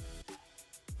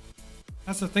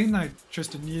 that's the thing though,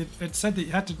 Tristan. It said that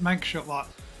you had to make sure, like,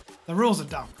 the rules are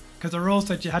dumb because the rules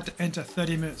said you had to enter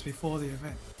 30 minutes before the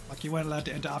event. Like, you weren't allowed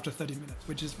to enter after 30 minutes,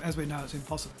 which is, as we know, it's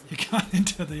impossible. You can't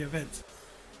enter the events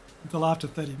until after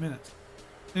 30 minutes.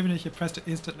 Even if you pressed it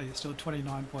instantly, it's still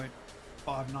 29.59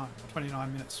 or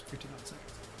 29 minutes 59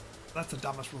 seconds. So that's the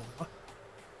dumbest rule ever.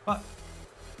 But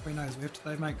we know Zwift,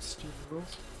 they make stupid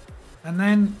rules. And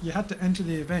then you had to enter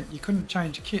the event. You couldn't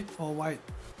change kit or weight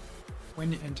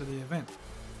when you enter the event.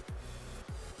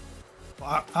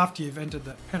 Well, after you've entered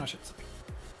the pen, I should say.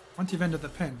 Once you've entered the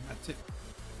pen, that's it.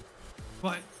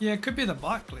 Well, yeah, it could be the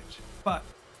bike glitch, but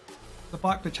the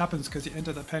bike glitch happens because you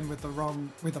enter the pen with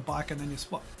a bike and then you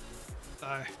swap.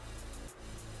 So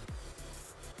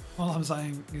all I'm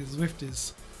saying is Zwift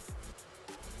is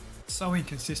so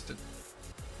inconsistent.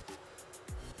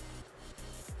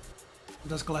 I'm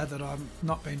just glad that I'm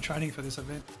not been training for this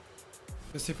event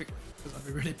specifically, because I'd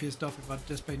be really pissed off if I'd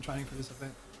just been training for this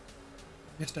event.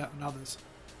 Missed out on others.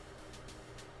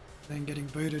 Then getting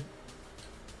booted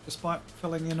despite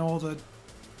filling in all the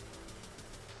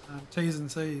T's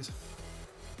and C's.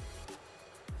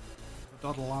 Or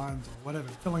dotted lines or whatever,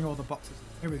 filling all the boxes.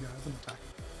 Here we go, there's an attack.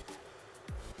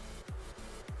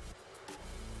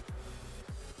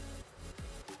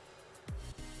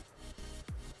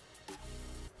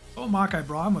 I saw Mark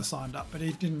O'Brien was signed up, but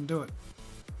he didn't do it.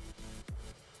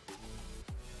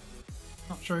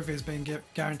 Not sure if he's been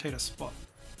guaranteed a spot.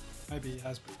 Maybe he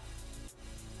has been.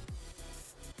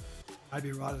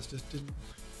 Maybe riders just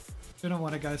didn't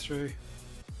want to go through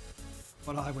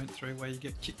what I went through, where you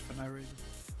get kicked for no reason.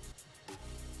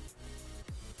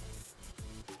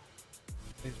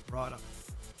 He's a rider.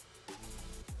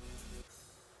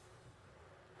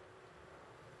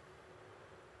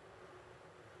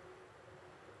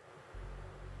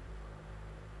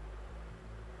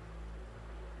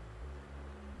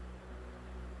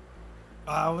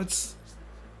 Oh, it's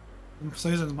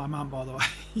Susan's my mum, by the way.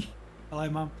 Hello,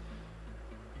 mum.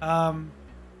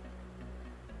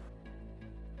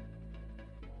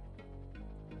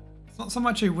 It's not so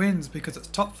much who wins because it's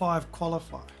top 5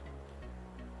 qualify.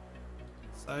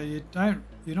 So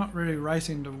you're not really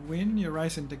racing to win, you're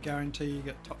racing to guarantee you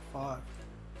get top 5.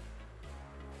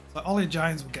 So Ollie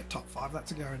Jones will get top 5,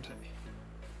 that's a guarantee.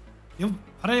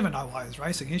 I don't even know why he's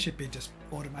racing. He should be just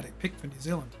automatic pick for New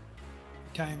Zealand.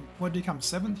 What did he come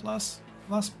 7th last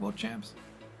World Champs? So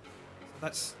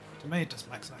that's, to me, it just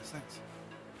makes no sense.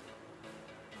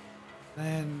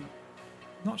 And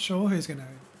not sure who's going to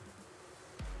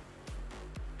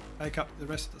take up the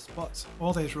rest of the spots.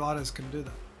 All these riders can do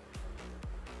that.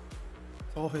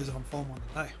 It's all who's on form on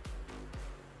the day.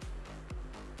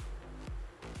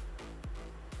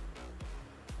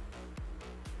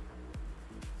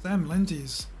 Sam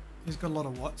Lindsay's, he's got a lot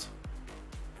of watts.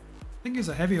 I think he's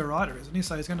a heavier rider, isn't he?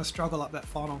 So he's going to struggle up that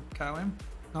final KOM. I'm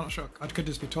not sure. I could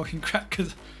just be talking crap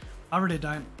because I really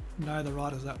don't know the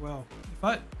riders that well.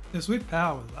 There's Zwift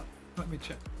Power with that. Let me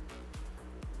check.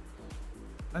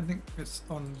 I don't think it's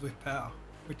on Zwift Power,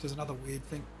 which is another weird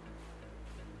thing.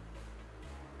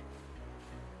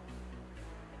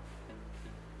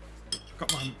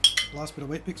 Got my last bit of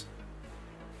wheat picks.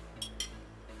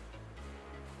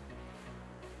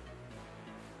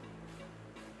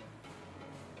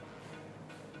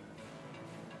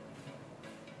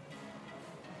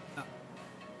 No,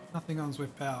 nothing on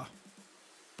Zwift Power,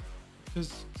 which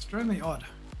is extremely odd.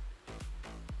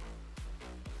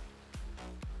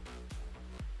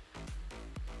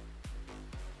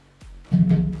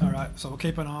 Alright, so we'll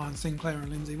keep an eye on Sinclair and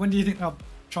Lindsay. When do you think they'll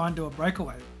try and do a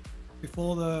breakaway?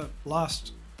 Before the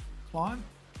last climb?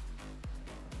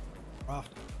 Or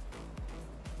after?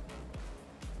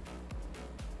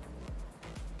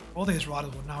 All these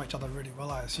riders will know each other really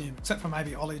well, I assume, except for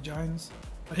maybe Ollie Jones,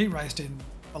 but he raced in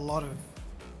a lot of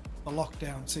the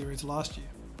lockdown series last year.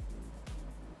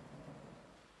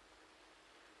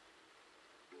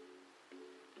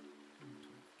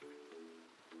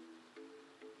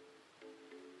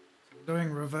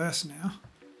 Doing reverse now.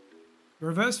 The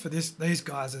reverse for these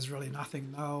guys is really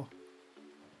nothing.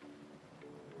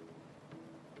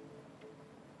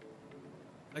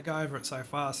 They go over it so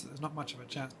fast, there's not much of a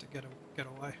chance to get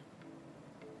away.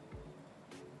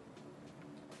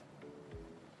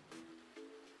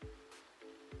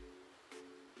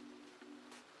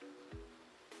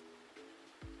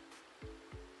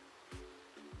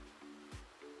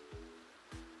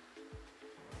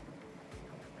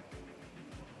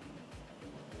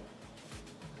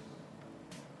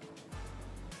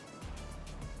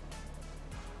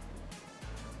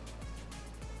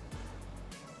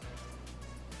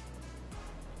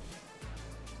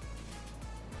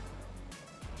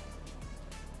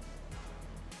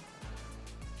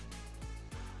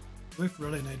 We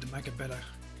really need to make a better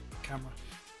camera.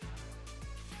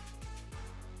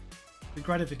 It'd be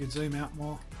great if you could zoom out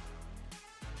more.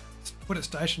 Put a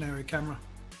stationary camera.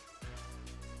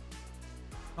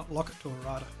 Not lock it to a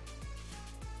rider.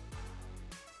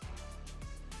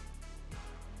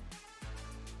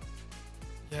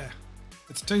 Yeah,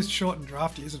 it's too short and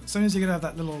drafty, isn't it? As soon as you get over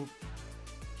that little...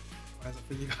 Where's it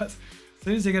for you guys? As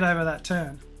soon as you get over that turn,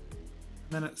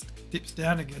 and then it dips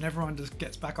down again, everyone just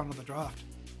gets back onto the draft.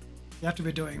 You have to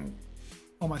be doing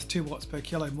almost 2 watts per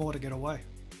kilo more to get away.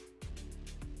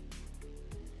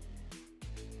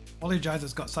 Ollie Jones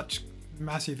has got such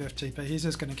massive FTP, he's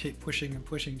just going to keep pushing and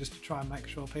pushing just to try and make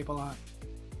sure people aren't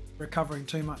recovering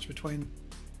too much between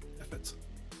efforts.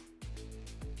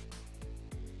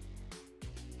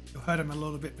 You'll hurt him a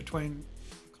little bit between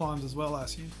climbs as well, I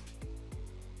assume.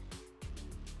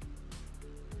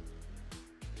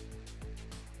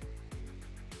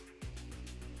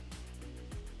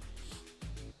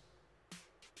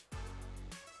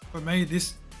 For me,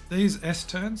 these S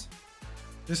turns,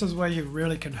 this is where you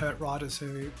really can hurt riders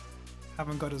who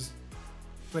haven't got as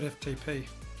good FTP.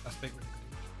 I speak really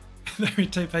good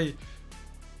English. Their FTP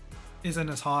isn't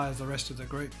as high as the rest of the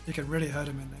group. You can really hurt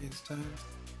them in these turns.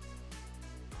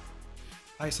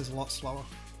 Pace is a lot slower.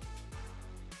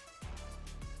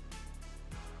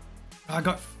 I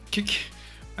got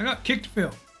kicked,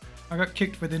 Phil. I got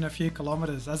kicked within a few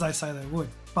kilometers, as I say they would,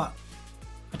 but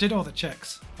I did all the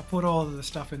checks. I put all of the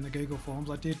stuff in the Google Forms.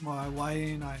 I did my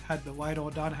weigh-in. I had the weight all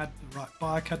done. Had the right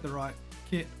bike. Had the right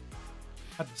kit.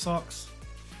 Had the socks.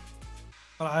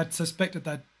 But I had suspected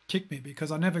they'd kick me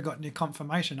because I never got any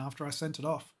confirmation after I sent it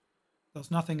off. There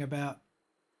was nothing about,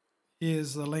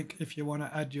 here's the link if you want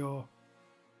to add your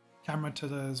camera to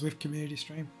the Zwift community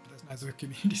stream. There's no Zwift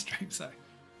community stream, so...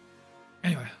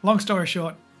 Anyway, long story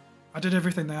short, I did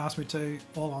everything they asked me to,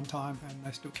 all on time, and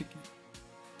they still kicked me.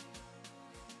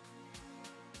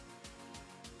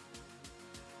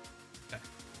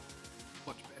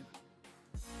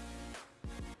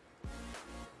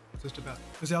 Just about.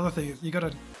 Because the other thing is, you got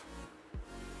to,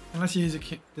 unless you use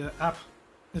the app,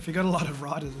 if you got a lot of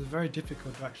riders, it's very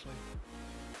difficult to actually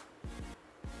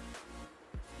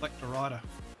select a rider.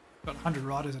 Got 100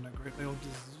 riders in a group. They all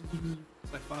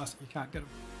just so fast that you can't get them.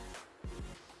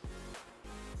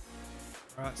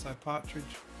 All right, so partridge.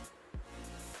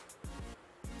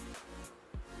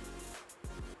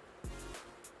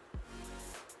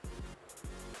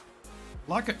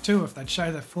 Like it too if they'd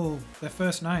show their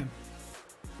first name,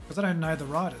 because I don't know the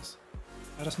riders.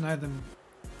 I just know them.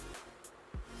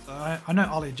 So I know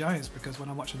Ollie Jones because when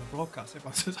I'm watching the broadcast,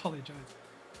 everyone says Ollie Jones.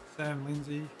 Sam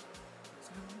Lindsay.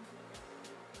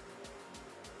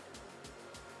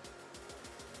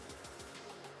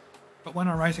 But when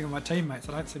I'm racing with my teammates,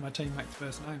 I don't see my teammates'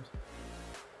 first names.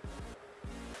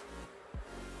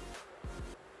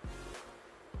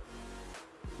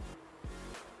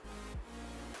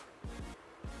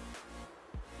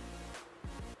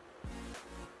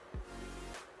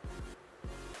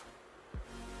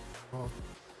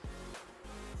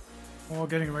 Well,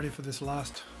 getting ready for this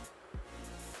last,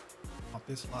 not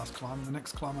this last climb, the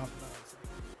next climb after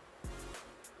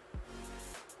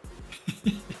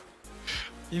that.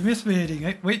 You missed me eating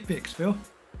wheat bix, Phil.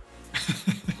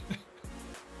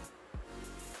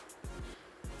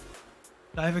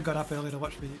 David got up early to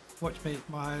watch me eat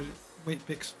my wheat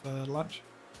bix for lunch.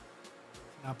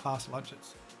 It's now past lunch.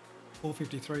 It's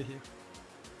 4:53 here.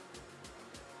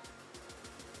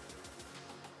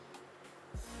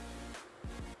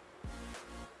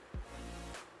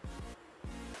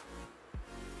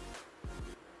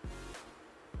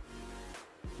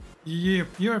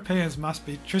 Europeans must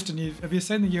be. Tristan, have you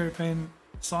seen the European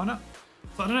sign up?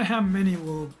 So I don't know how many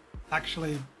will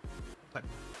actually, like,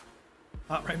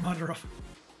 heart rate monitor off.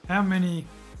 How many?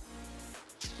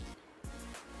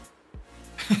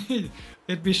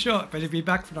 It'd be short, but it'd be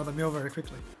back for another meal very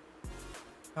quickly.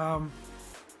 Try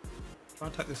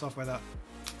and take this off without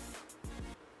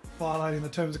violating the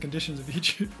terms and conditions of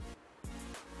YouTube.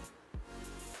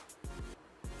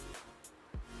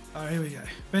 Oh, here we go.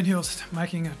 Ben Hill's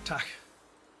making an attack.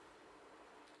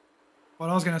 What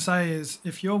I was going to say is,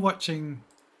 if you're watching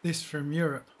this from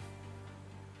Europe,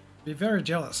 be very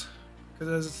jealous, because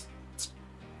there's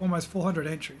almost 400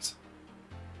 entries,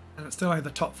 and it's still only the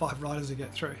top 5 riders to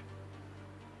get through.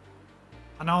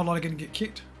 I know a lot are going to get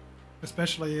kicked,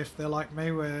 especially if they're like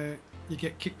me, where you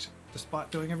get kicked despite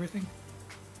doing everything.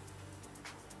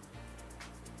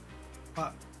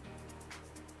 But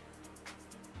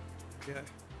yeah.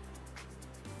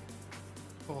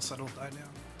 All settled though now.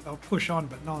 They'll push on,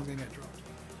 but no one's gonna get dropped.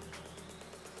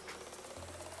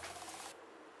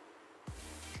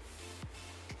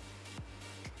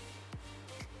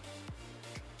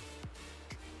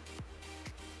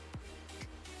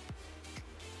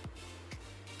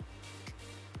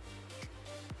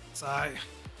 So,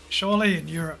 surely in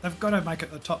Europe, they've got to make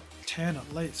it the top 10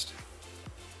 at least.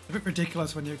 It's a bit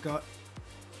ridiculous when you've got,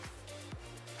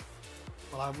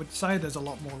 well, I would say there's a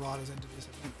lot more riders into this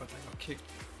event, but they got kicked.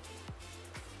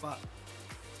 But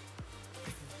if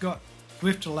you've got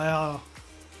Zwift allow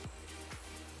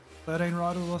 13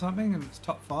 riders or something, and it's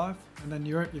top 5, and then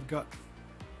Europe you've got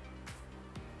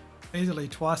easily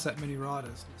twice that many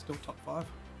riders, and it's still top 5.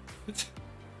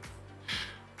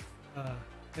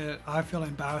 Yeah, I feel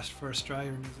embarrassed for Australia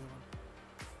and New Zealand.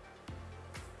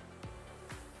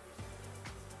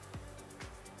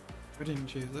 We didn't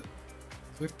choose it.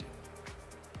 Zwift did.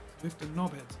 Zwift and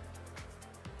knobheads.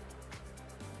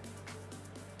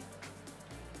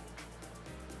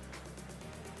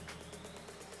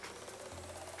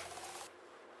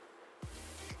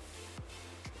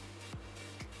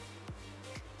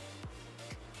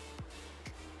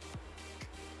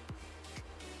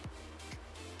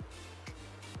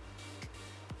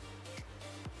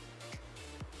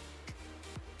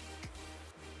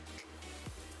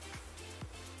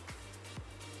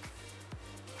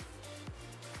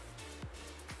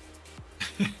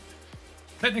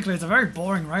 Technically, it's a very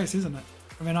boring race, isn't it?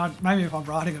 I mean, maybe if I'm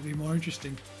riding, it'd be more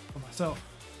interesting for myself.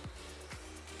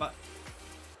 But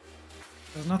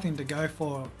there's nothing to go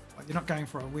for. Like, you're not going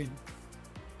for a win.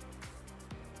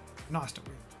 Nice to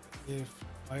win. If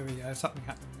over here, something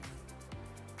happening.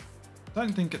 I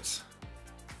don't think it's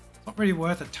not really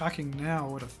worth attacking now,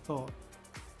 I would have thought.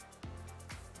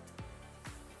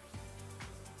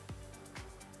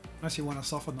 Unless you want to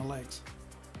soften the legs.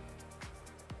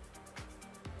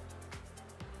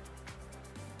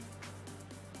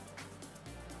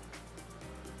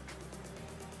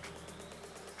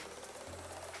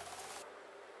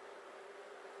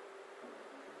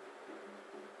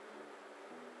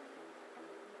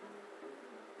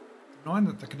 Annoying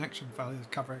that the connection failure is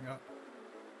covering up.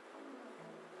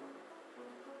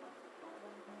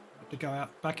 I have to go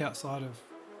back outside of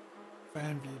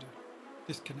fan view to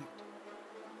disconnect.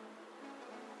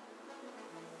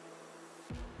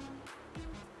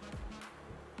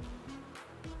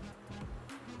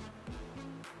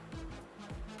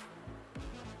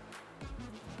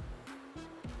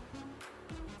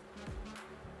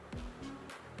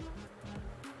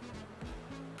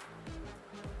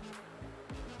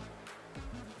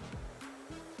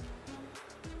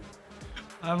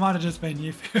 I might have just been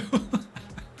you, Phil.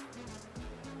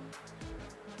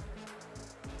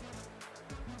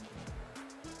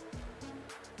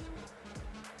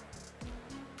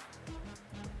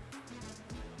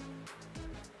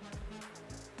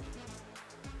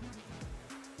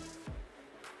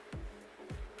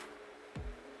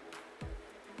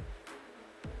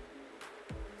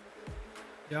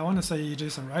 Yeah, I want to see you do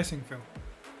some racing, Phil.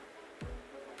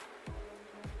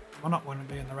 I not want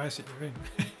to be in the race that you're in.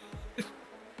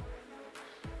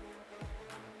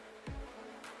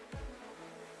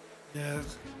 Yeah,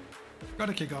 you've got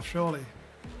to kick off surely.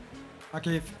 Like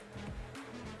if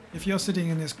you're sitting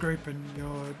in this group and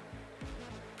you're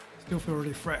still feel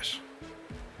really fresh,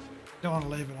 you don't want to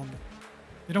leave it on.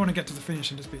 You don't want to get to the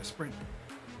finish and just be a sprint.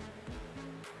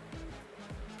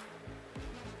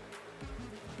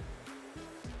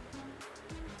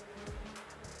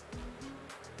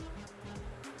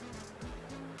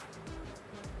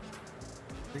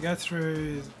 We go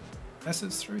through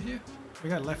S's through here. We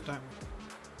go left, don't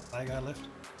we? They go left.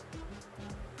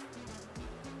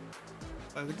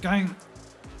 So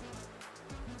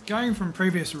going from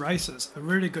previous races, a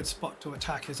really good spot to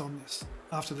attack is on this,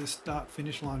 after this start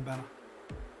finish line banner.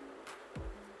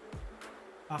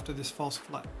 After this false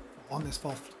flat, on this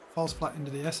false flat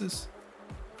into the S's.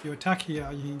 If you attack here,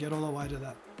 you can get all the way to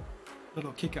that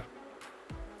little kicker.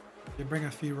 If you bring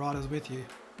a few riders with you, you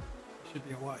should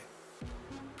be away.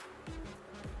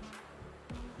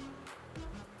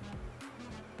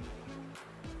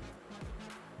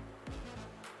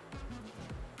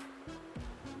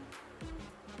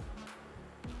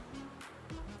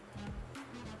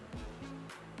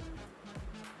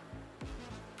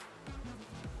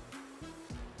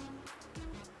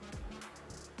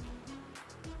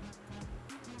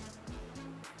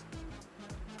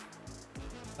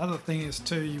 Other thing is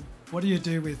too, what do you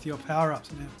do with your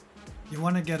power-ups now? You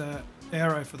want to get an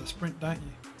aero for the sprint, don't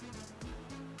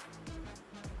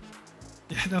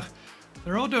you? Yeah,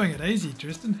 they're all doing it easy,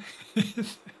 Tristan.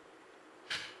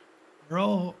 they're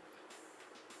all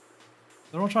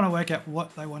trying to work out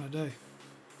what they want to do.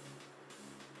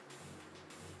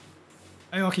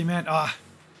 Hey, Oki man, I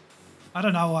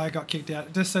don't know why I got kicked out.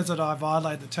 It just says that I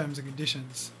violated the terms and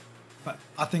conditions, but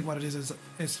I think what it is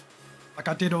like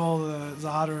I did all the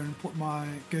ZADA and put my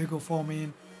Google form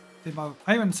in.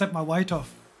 I even set my weight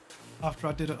off after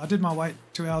I did it. I did my weight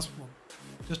 2 hours,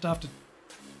 just after,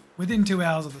 within 2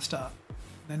 hours of the start.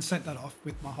 Then sent that off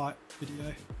with my height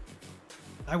video.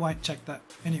 They won't check that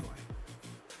anyway.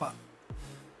 But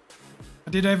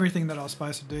I did everything that I was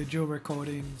supposed to do. Dual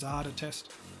recording, ZADA test.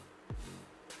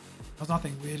 There was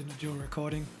nothing weird in the dual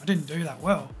recording. I didn't do that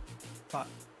well, but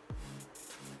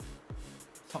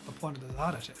it's not the point of the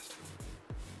ZADA test.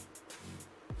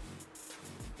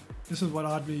 This is what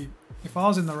I'd be, if I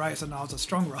was in the race and I was a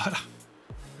strong rider,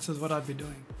 this is what I'd be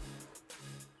doing.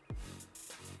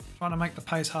 Trying to make the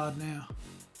pace hard now.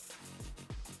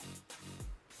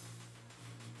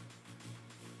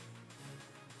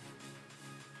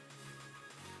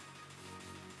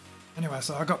 Anyway,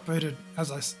 so I got booted,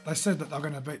 as they said that they were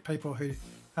going to beat people who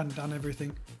hadn't done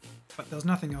everything, but there was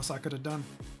nothing else I could have done.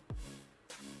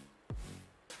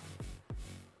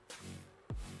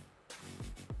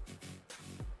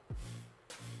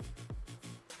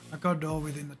 I got it all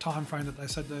within the time frame that they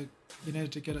said that you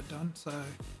needed to get it done, so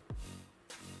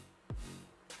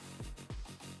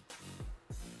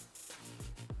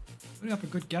putting up a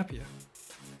good gap here.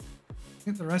 I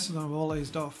think the rest of them have all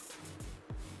eased off.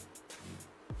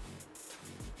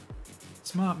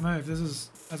 Smart move. This is,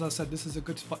 as I said, this is a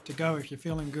good spot to go if you're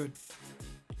feeling good.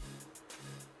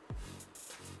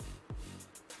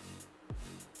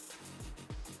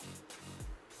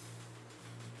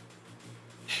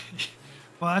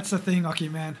 Well, that's the thing, Oki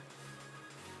man.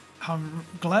 I'm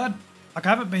glad, like I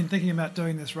haven't been thinking about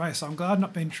doing this race, so I'm glad I've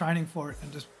not been training for it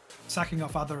and just sacking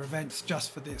off other events just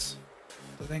for this,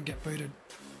 to then get booted.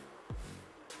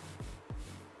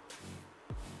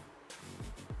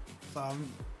 So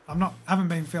haven't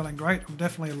been feeling great. I'm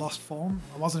definitely lost form.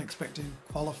 I wasn't expecting to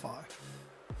qualify,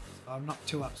 so I'm not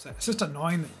too upset. It's just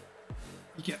annoying that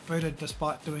you get booted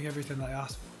despite doing everything they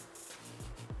ask for.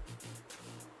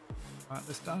 Alright,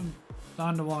 this done.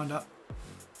 Time to wind up.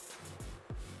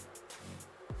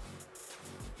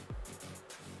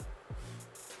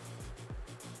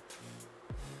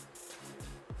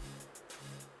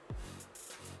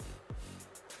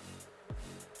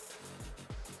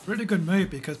 Really good move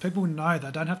because people know they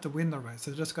don't have to win the race.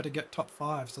 They've just got to get top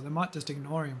 5, so they might just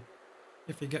ignore him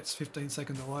if he gets 15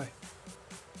 seconds away.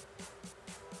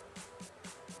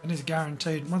 And he's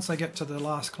guaranteed, once they get to the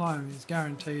last climb, he's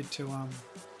guaranteed to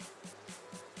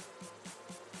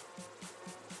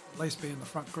least be in the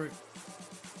front group.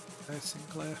 There's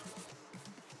Sinclair.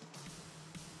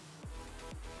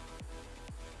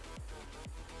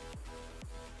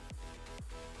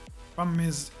 Problem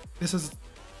is, this is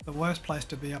the worst place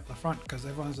to be up the front because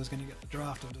everyone's just going to get the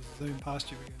draft and just zoom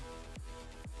past you again.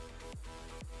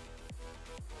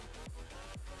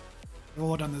 We've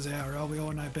all done the ZRL, we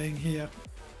all know being here.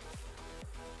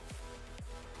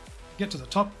 Get to the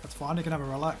top, that's fine, you can have a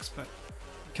relax, but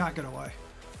you can't get away.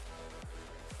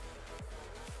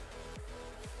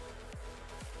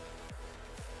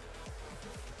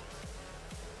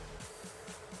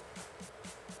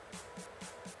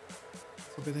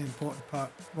 Will be the important part.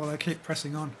 Well, they keep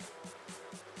pressing on.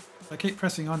 If they keep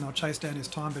pressing on, they'll chase down his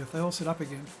time, but if they all sit up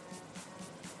again,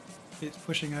 it's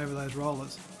pushing over those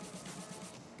rollers.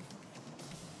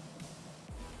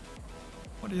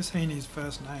 What is Heaney's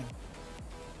first name?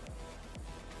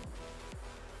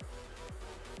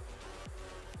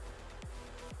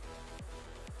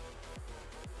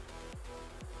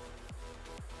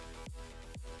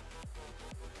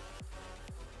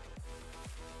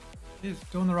 He's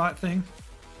doing the right thing.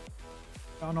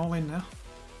 Going all in now.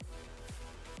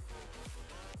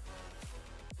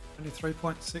 Only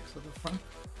 3.6 at the front.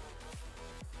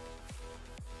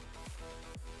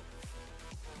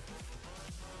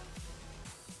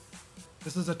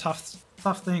 This is a tough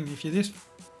thing. If you this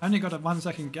only got a 1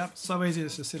 second gap, it's so easy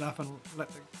just to sit up and let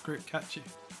the group catch you.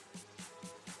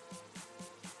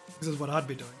 This is what I'd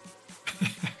be doing.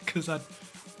 Because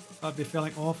I'd be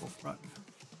feeling awful right now.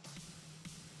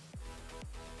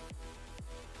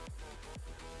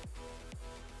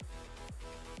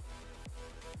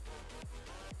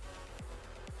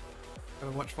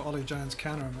 Gotta watch for Ollie Jones'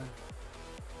 counter move.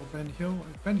 Or Ben Hill.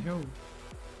 Ben Hill.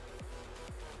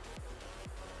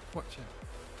 Watch him.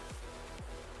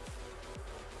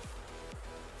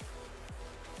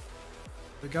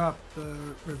 We go up the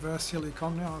reverse hilly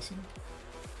com now, I think.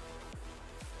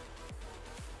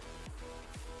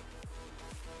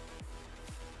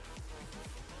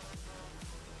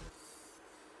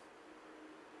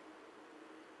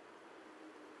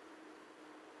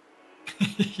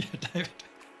 Yeah, David.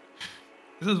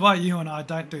 This is why you and I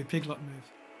don't do piglet moves.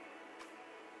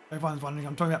 Everyone's wondering,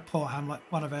 I'm talking about Paul Hamlet,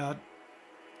 one of our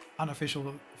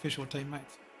unofficial official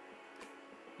teammates.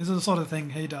 This is the sort of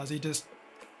thing he does. He just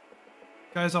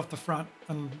goes off the front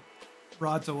and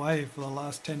rides away for the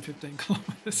last 10-15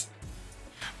 kilometres.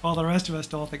 While the rest of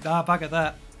us all think, nah, bugger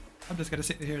that. I'm just going to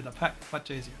sit here in the pack. It's much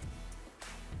easier.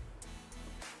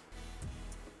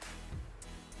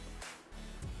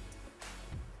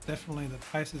 Definitely the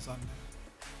pace is on now.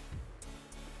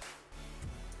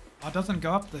 Oh, it doesn't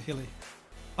go up the hilly.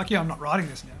 Lucky I'm not riding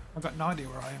this now. I've got no idea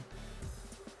where I am.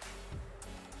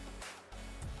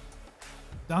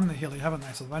 Done the hilly, haven't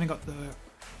they? So I've only got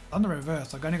done the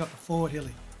reverse. I've only got the forward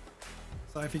hilly.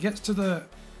 So if he gets to the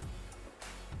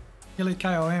hilly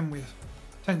KOM with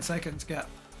 10 seconds gap,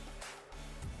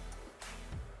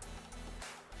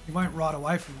 he won't ride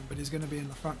away from him, but he's going to be in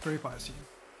the front group, I assume.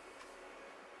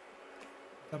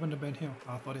 What happened to Ben Hill?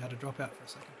 Oh, I thought he had to drop out for a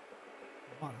second.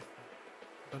 He might have.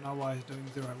 I don't know why he's doing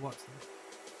 0 watts there.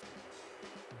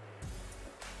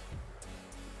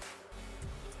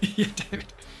 Yeah,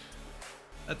 David.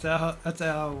 That's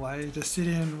our way. Just sit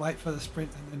in, wait for the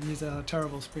sprint, and then use our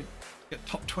terrible sprint to get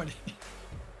top 20.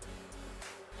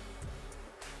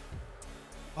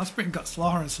 My sprint got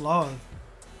slower and slower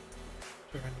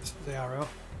during this ZRL.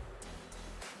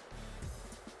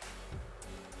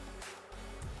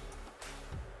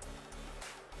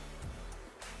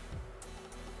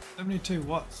 $72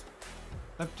 watts.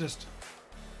 They've just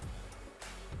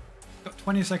got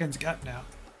 20 seconds gap now.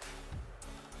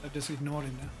 They've just ignored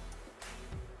him now.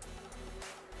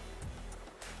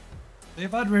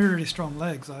 If I had really, really strong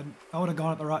legs, I would have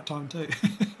gone at the right time too.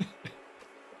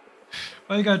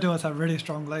 All you gotta do is have really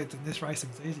strong legs, and this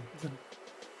racing's easy, isn't it?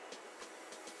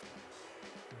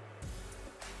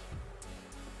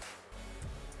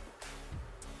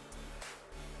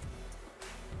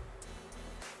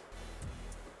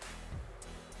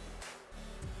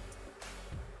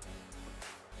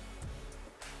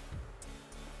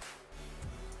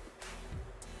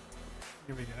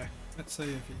 Here we go. Let's see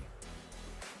if he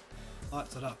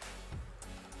lights it up.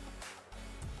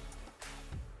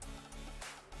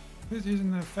 Who's using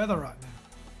the feather right now?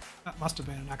 That must have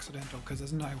been an accidental, because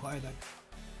there's no way they'd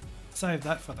save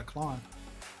that for the climb.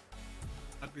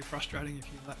 That'd be frustrating if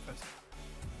you let person.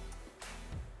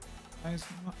 He's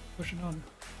not pushing on.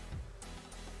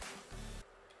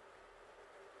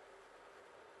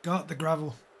 Go at the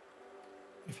gravel.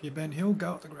 If you're Ben Hill,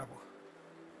 go at the gravel.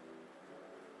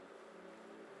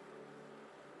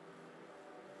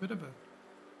 Bit of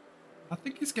a I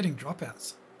think he's getting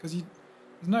dropouts because there's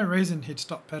no reason he'd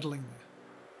stop pedaling there.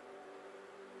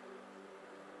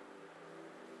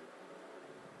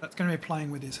 That's going to be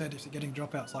playing with his head if you're getting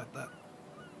dropouts like that.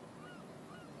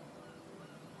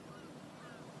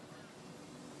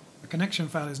 The connection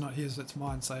failure is not his, it's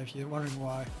mine. So if you're wondering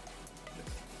why,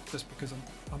 it's just because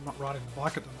I'm not riding the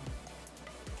bike at the moment.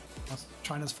 My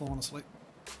trainer's fallen asleep.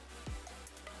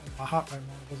 And my heart rate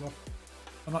monitor was off.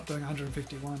 I'm not doing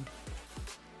 151.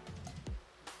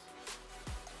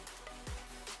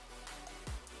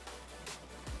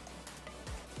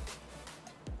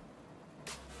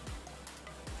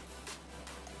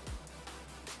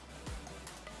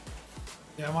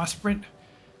 Yeah, my sprint,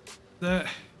 the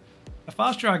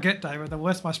faster I get, David, the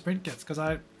worse my sprint gets, because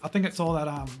I think it's all that,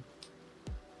 what do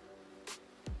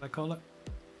they call it?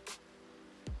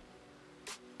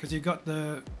 Because you've got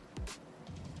the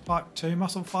type 2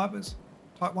 muscle fibers,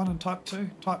 type 1 and type 2,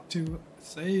 type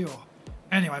 2C, or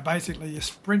anyway, basically your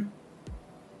sprint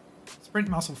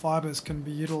muscle fibers can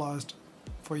be utilized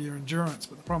for your endurance,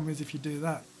 but the problem is if you do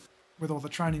that, with all the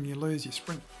training you lose your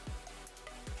sprint.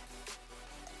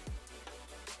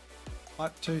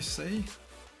 Type 2C.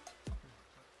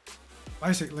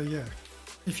 Basically, yeah.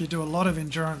 If you do a lot of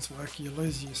endurance work, you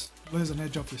lose an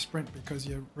edge off your sprint because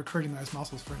you're recruiting those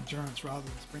muscles for endurance rather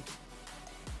than sprinting.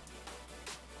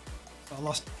 So I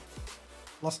lost.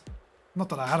 Not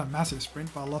that I had a massive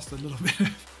sprint, but I lost a little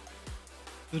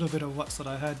bit of watts that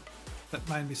I had that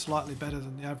made me slightly better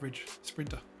than the average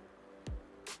sprinter.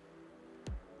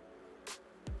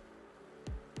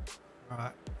 All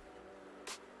right.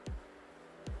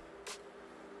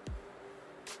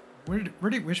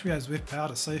 Really wish we had Zwift power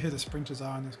to see who the sprinters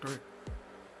are in this group.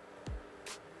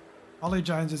 Ollie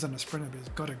Jones isn't a sprinter, but he's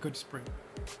got a good sprint.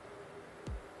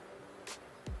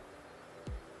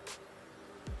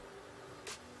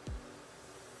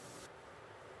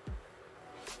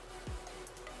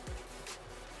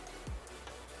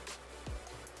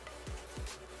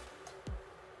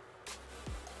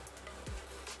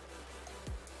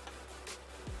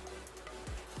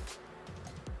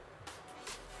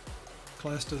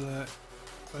 Close to the,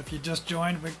 so if you just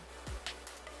joined,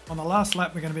 on the last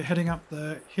lap we're going to be heading up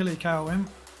the hilly KOM and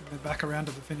then back around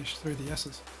to the finish through the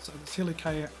S's. So this hilly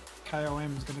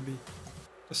KOM is going to be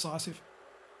decisive.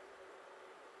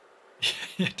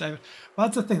 Yeah, David. Well,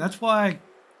 that's the thing. That's why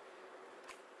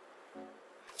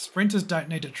sprinters don't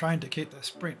need to train to keep their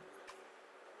sprint.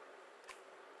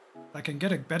 They can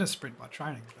get a better sprint by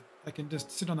training, but they can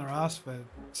just sit on their ass for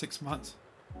 6 months.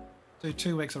 Do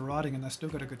 2 weeks of riding and they still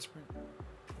got a good sprint.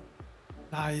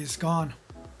 Nah, he's gone.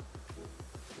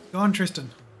 Gone,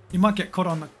 Tristan. He might get caught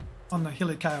on the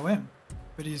hilly KOM,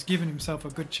 but he's given himself a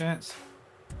good chance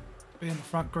to be in the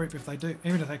front group if they do.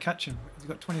 Even if they catch him, he's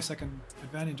got 20-second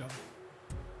advantage on him.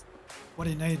 What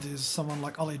he needs is someone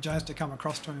like Ollie Jones to come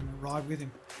across to him and ride with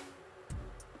him.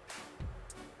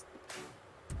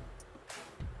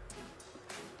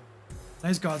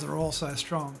 These guys are all so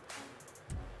strong.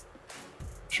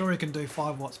 Sure, he can do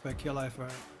 5 watts per kilo for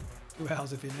 2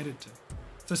 hours if he needed to.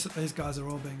 It's just that these guys are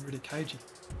all being really cagey.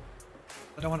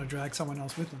 They don't want to drag someone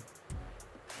else with them.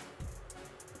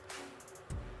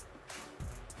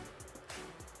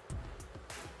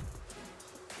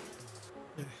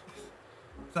 Yeah,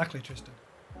 exactly, Tristan.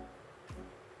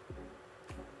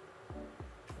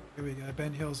 Here we go,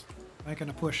 Ben Hill's making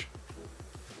a push.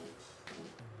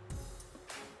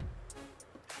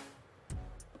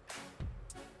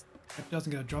 Doesn't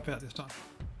get a dropout this time.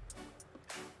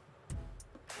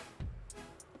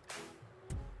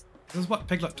 This is what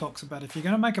Piglet talks about. If you're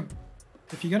going to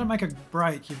make a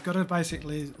break, you've got to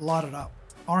basically light it up.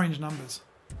 Orange numbers.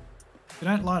 If you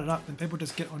don't light it up, then people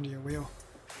just get onto your wheel.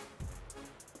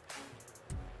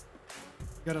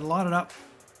 You've got to light it up,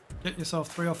 get yourself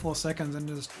 3 or 4 seconds, and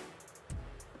just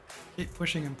keep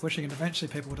pushing and pushing, and eventually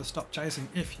people will just stop chasing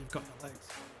if you've got the legs.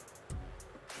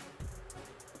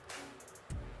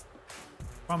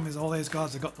 Problem is all these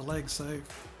guys have got the legs, so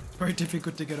it's very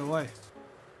difficult to get away.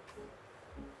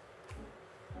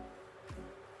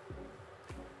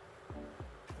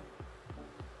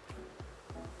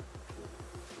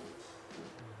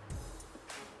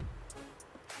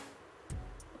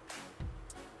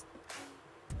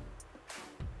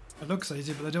 It looks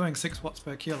easy, but they're doing 6 watts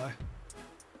per kilo.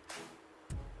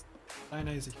 Ain't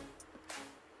easy.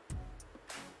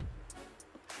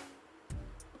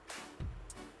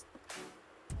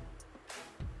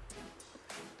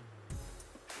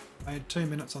 Made 2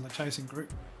 minutes on the chasing group.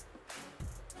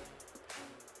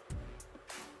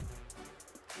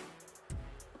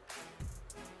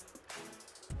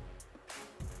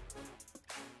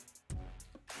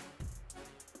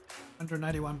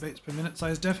 181 beats per minute. So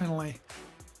he's definitely,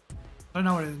 I don't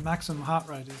know what his maximum heart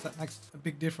rate is. That makes a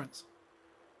big difference.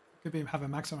 Could be have a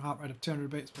maximum heart rate of 200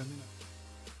 beats per minute.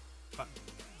 But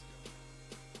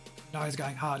no, he's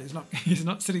going hard. He's not. He's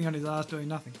not sitting on his ass doing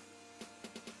nothing.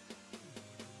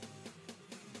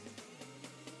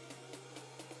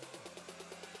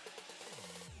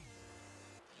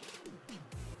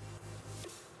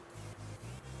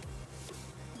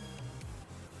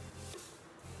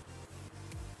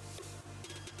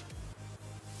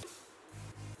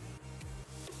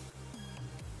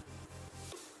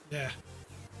 Yeah.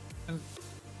 And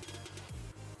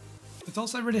it's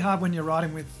also really hard when you're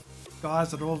riding with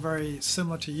guys that are all very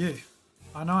similar to you.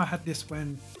 I know I had this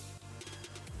when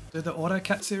I did the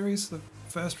AutoCat series, the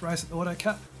first race at the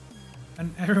AutoCat,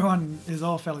 and everyone is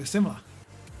all fairly similar.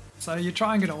 So you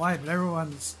try and get away, but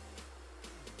everyone's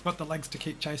got the legs to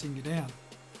keep chasing you down.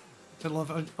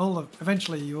 Until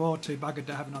eventually you're all too buggered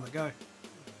to have another go.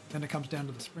 Then it comes down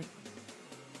to the sprint.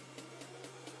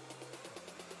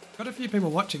 Got a few people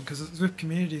watching because it's with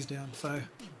communities down, so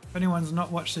if anyone's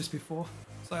not watched this before,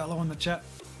 say hello in the chat.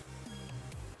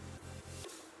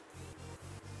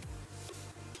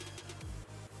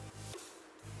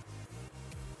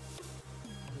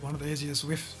 One of the easiest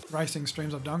Zwift racing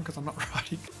streams I've done because I'm not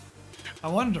riding. I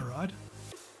wanted to ride.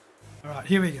 Alright,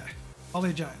 here we go.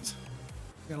 Ollie Jones.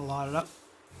 We're going to light it up.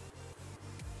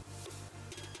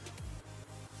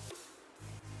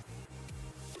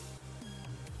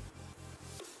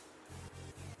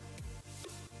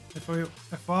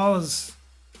 If I was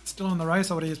still in the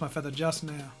race, I would have used my feather just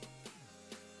now.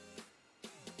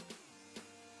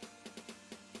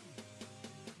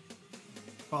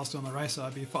 If I was still in the race,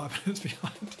 I'd be 5 minutes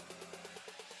behind.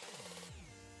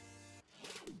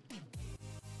 Here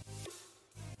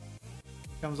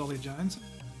comes Ollie Jones.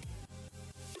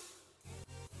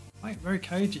 Mate, very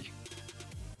cagey.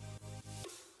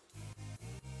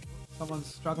 Someone's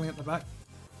struggling at the back.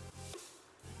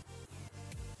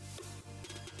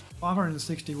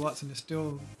 560 watts and you're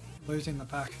still losing the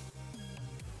pack.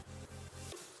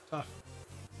 It's tough.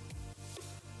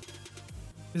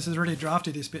 This is really drafty,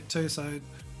 this bit too, so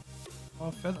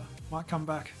feather might come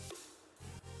back.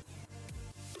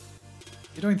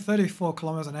 You're doing 34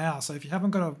 kilometers an hour, so if you haven't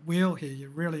got a wheel here,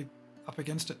 you're really up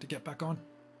against it to get back on.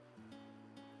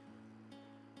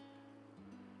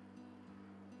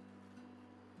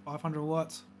 $500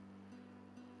 watts.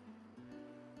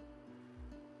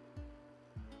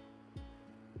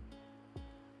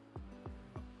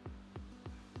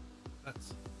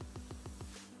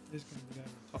 He's going to go over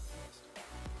the top first.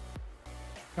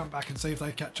 Come back and see if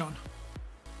they catch on.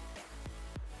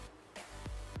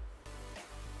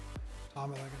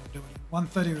 Time are they going to do it?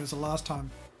 130 was the last time.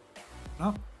 No?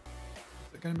 Is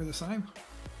it going to be the same?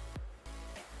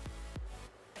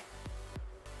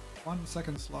 1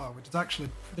 second slower, which is actually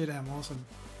pretty damn awesome.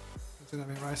 Considering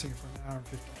they've been racing for an hour and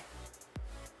 50.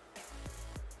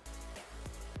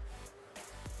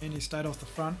 And he stayed off the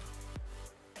front.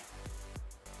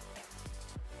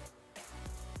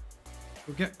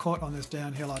 We'll get caught on this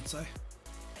downhill, I'd say.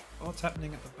 What's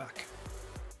happening at the back?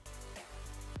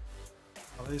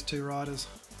 Are these two riders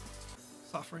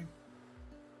suffering?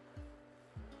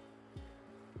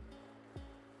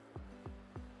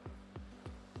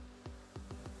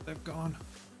 They've gone.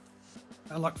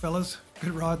 Bad luck, fellas.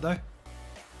 Good ride, though.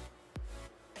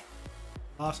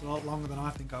 Lasted a lot longer than I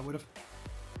think I would have.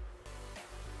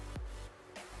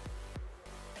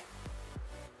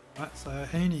 Right, so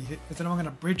Heaney, is anyone going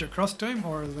to bridge across to him,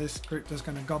 or is this group just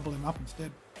going to gobble him up instead?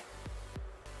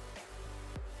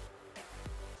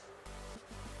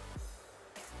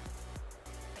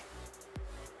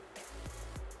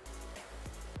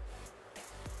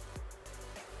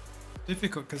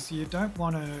 Difficult because you don't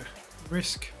want to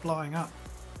risk blowing up.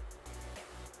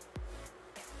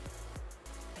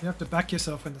 You have to back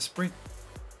yourself in the sprint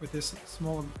with this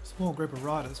small group of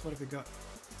riders. What have you got?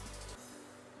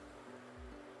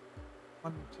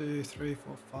 1, 2, 3,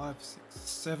 4, 5, 6,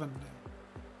 7 now.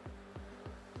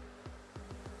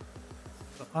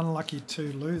 The unlucky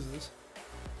 2 losers.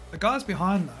 The guys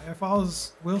behind though, if I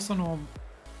was Wilson or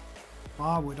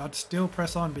Marwood, I'd still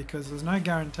press on because there's no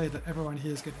guarantee that everyone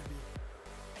here is going to be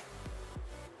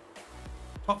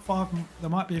top 5. There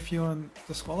might be a few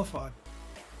disqualified.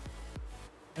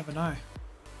 Never know.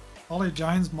 Ollie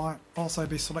Jones might also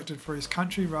be selected for his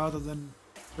country rather than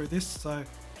through this, so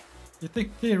you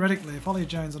think theoretically if Ollie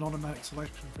Jones is an automatic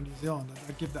selection for New Zealand,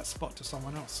 they'd give that spot to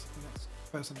someone else, the next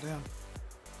person down.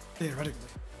 Theoretically.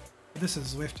 But this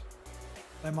is Zwift.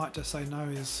 They might just say no,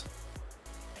 he's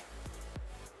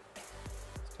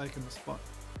taken the spot.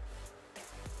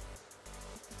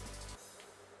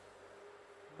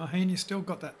 Heaney's still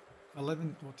got that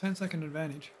 11 or 10-second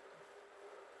advantage.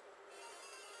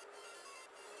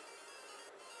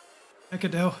 Heck a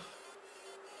deal.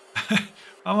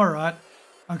 I'm alright.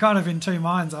 I'm kind of in two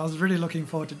minds. I was really looking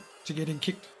forward to getting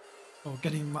kicked, or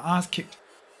getting my ass kicked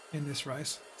in this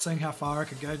race, seeing how far I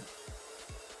could go.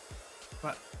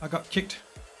 But I got kicked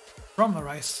from the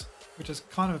race, which is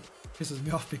kind of pisses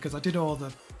me off because I did all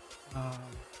the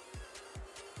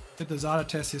did the ZADA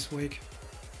test this week.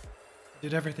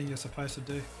 Did everything you're supposed to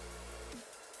do.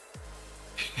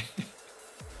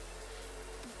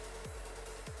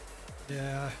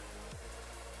 Yeah.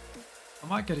 I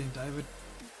might get in, David.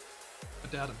 I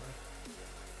doubt it though.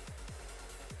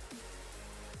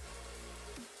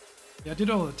 Yeah, I did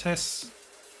all the tests.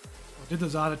 I did the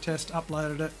ZADA test,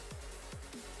 uploaded it.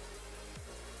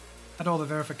 Had all the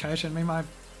verification. I mean,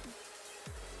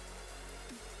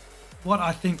 what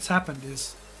I think's happened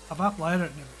is I've uploaded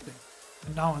it and everything,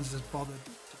 and no one's just bothered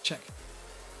to check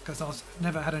because I've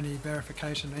never had any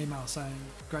verification email saying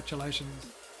congratulations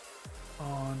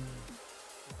on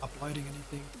uploading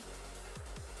anything.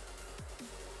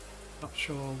 Not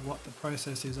sure what the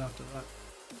process is after that.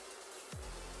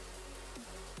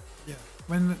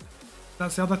 Yeah,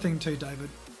 that's the other thing too, David.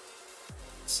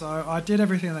 So I did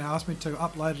everything they asked me to,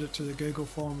 uploaded it to the Google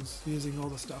Forms using all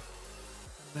the stuff.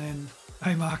 And then,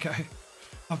 hey Marco,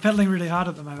 I'm pedaling really hard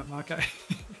at the moment, Marco.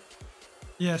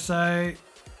 Yeah, so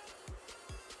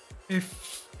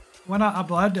when I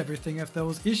uploaded everything, if there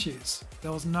was issues,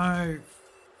 there was no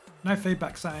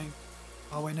feedback saying,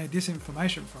 oh, we need this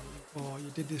information from you, or you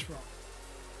did this wrong.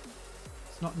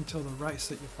 It's not until the race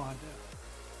that you find out.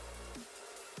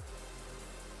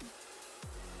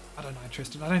 I don't know,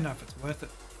 Tristan. I don't know if it's worth it.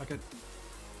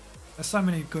 There's so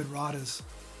many good riders.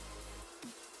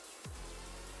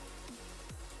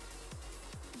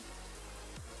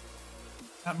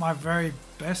 At my very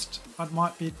best, I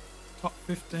might be top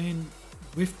 15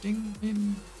 zwifting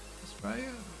in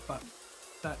Australia, but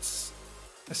that's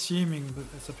assuming that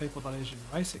it's the people that I usually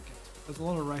race against. But there's a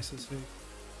lot of racers who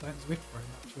don't zwift very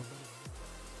much or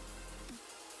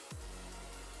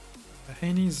better.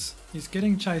 Heaney's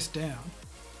getting chased down,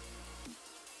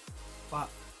 but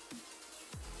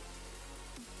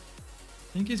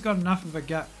I think he's got enough of a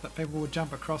gap that people will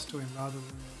jump across to him rather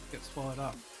than get swallowed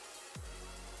up.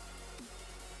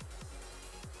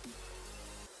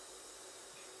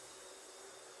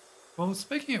 Well,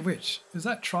 speaking of which, is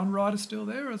that Tron rider still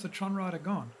there, or is the Tron rider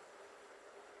gone?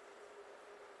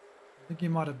 I think he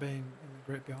might have been in the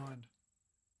group behind.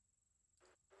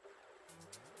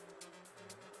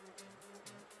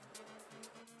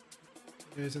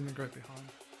 Yeah, he's in the group behind.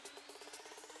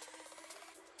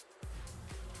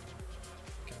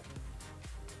 Okay.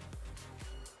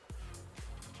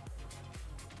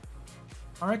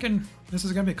 I reckon this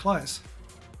is going to be close.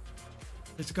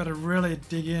 He's got to really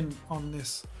dig in on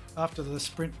this after the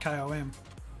sprint KOM.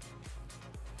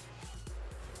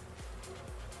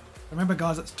 Remember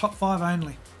guys, it's top 5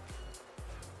 only.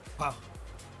 Wow.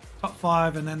 Top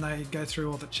 5 and then they go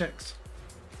through all the checks.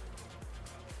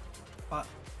 But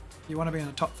you want to be in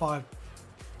the top 5.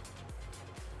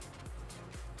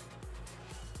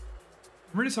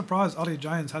 I'm really surprised Ollie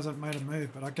Jones hasn't made a move,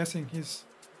 but I'm guessing he's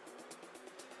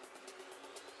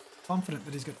confident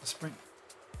that he's got the sprint.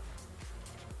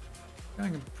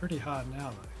 Going pretty hard now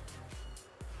though.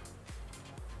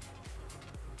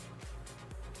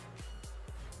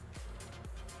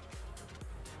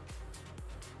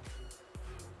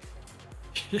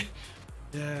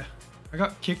 Yeah, I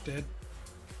got kicked, Ed.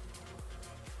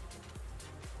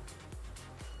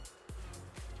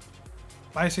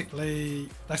 Basically,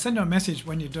 they send you a message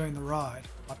when you're doing the ride,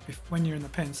 like when you're in the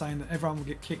pen, saying that everyone will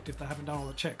get kicked if they haven't done all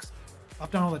the checks.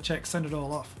 I've done all the checks, send it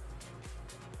all off.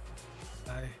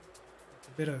 So, it's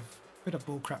a bit of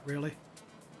bullcrap, really.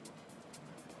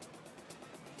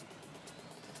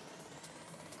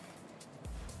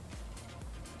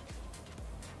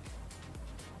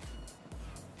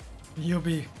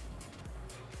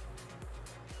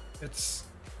 It's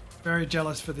very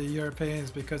jealous for the Europeans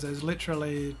because there's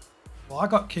literally, well, I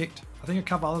got kicked. I think a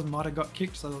couple others might have got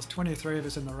kicked, so there was 23 of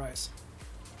us in the race.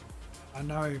 I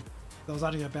know there was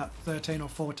only about 13 or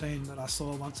 14 that I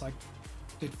saw once I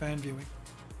did fan viewing.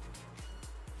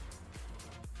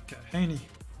 Okay, Heaney,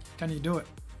 can you do it?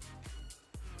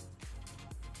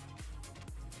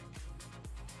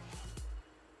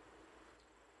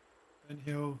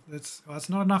 Hill. It's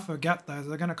not enough of a gap though.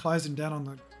 They're going to close him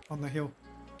down on the hill.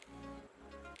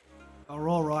 I'll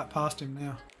roll right past him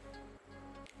now.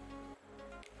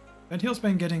 Ben Hill's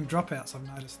been getting dropouts, I've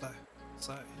noticed though,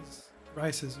 so his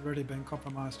race has already been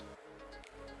compromised.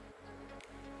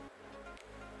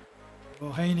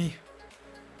 Well, Heaney,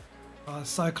 Oh,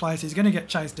 so close. He's going to get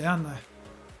chased down though.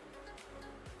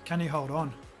 Can he hold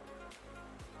on?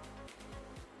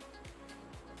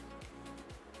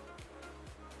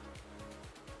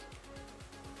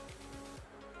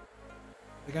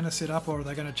 They're going to sit up or are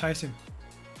they going to chase him?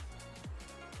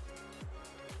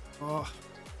 Oh,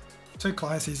 too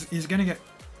close. He's going to get...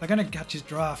 They're going to catch his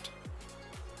draft.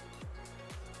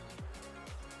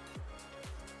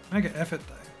 Mega effort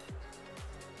though.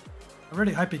 I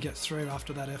really hope he gets through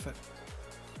after that effort.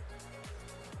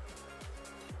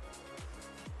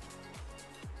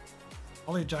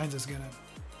 Ollie Jones is going to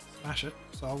smash it,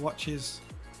 so I'll watch his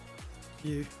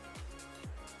view.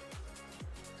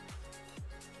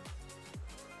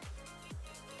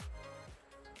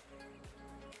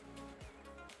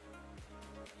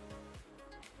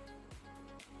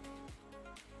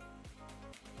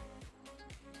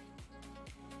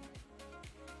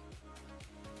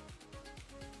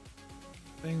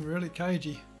 Being really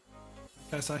cagey.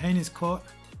 Okay, so Heaney's caught.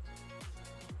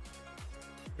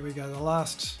 Here we go, the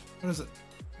last, what is it,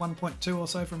 1.2 or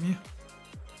so from here.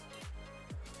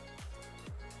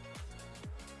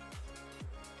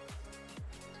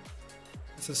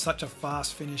 This is such a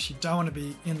fast finish, you don't want to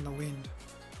be in the wind.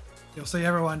 You'll see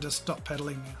everyone just stop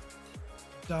pedaling now.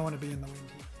 Don't want to be in the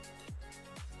wind here.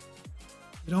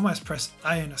 You'd almost press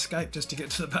A and escape just to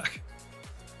get to the back.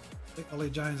 I think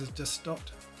Ollie Jones has just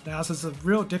stopped. Now this is the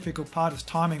real difficult part, is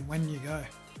timing when you go.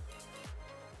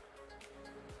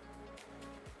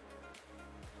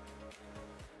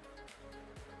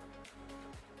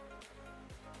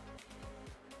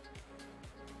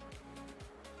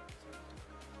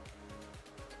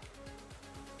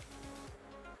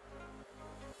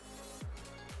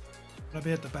 I'll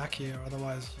be at the back here,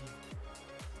 otherwise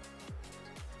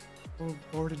you've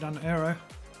already done an arrow.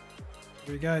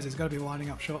 Here he goes, he's got to be winding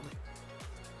up shortly.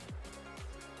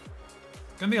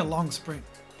 It's going to be a long sprint.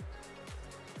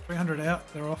 300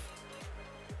 out, they're off.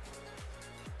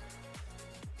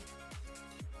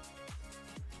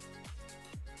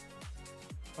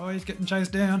 Oh, he's getting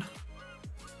chased down.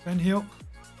 Ben Hill.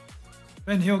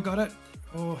 Ben Hill got it.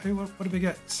 Oh, what did we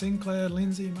get? Sinclair,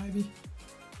 Lindsay, maybe?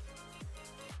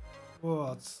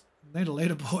 Oh, it's need a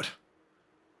leaderboard.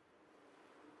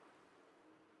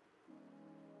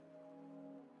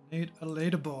 Need a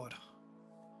leaderboard.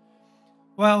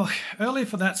 Well, early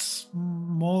for that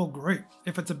small group.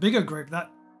 If it's a bigger group, it'll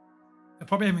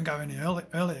probably even go any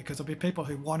earlier because there'll be people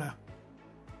who want to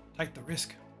take the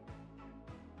risk.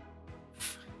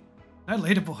 No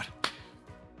leaderboard.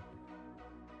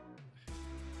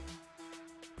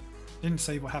 Didn't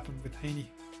see what happened with Heaney.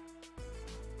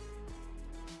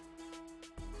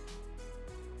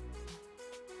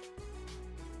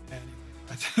 Anyway,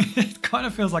 it kind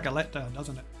of feels like a letdown,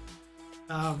 doesn't it?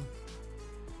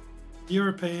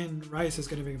 European race is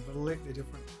going to be completely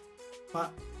different,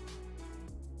 but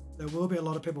there will be a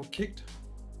lot of people kicked.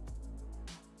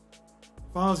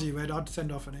 If I was you, Ed, I'd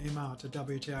send off an email to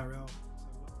WTRL. So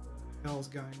what the hell's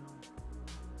going on?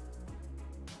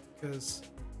 Because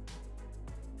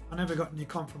I never got any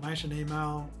confirmation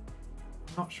email.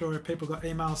 I'm not sure if people got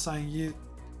emails saying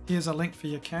here's a link for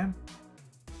your cam.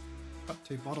 Got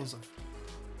 2 bottles of.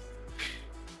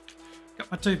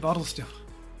 Got my 2 bottles still.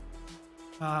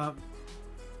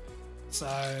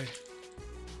 So,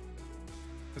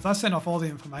 because I sent off all the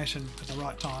information at the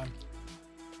right time.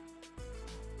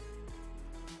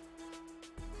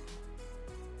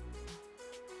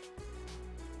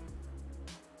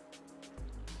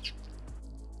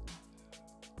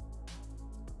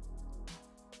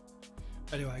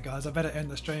 Anyway, guys, I better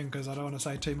end the stream because I don't want to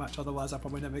say too much, otherwise I'll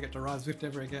probably never get to ride Zwift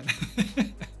ever again.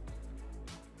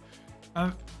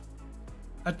 I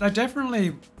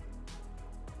definitely...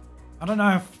 I don't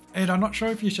know if, Ed, I'm not sure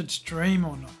if you should stream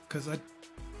or not, because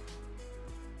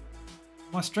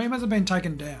my stream hasn't been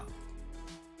taken down.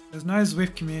 There's no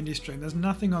Zwift community stream. There's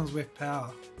nothing on Zwift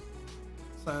Power.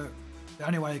 So the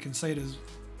only way you can see it is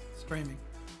streaming.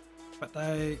 But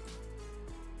the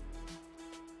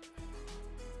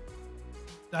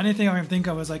only thing I can think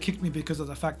of is they kicked me because of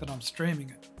the fact that I'm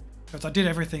streaming it. Because I did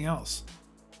everything else.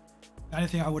 The only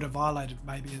thing I would have violated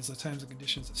maybe is the terms and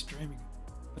conditions of streaming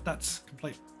it. But that's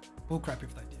complete bullcrap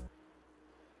if they did.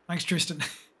 Thanks, Tristan.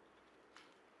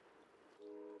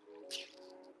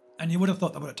 And you would have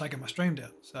thought they would have taken my stream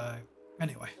down. So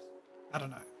anyway, I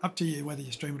don't know. Up to you whether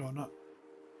you stream it or not.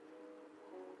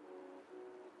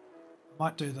 I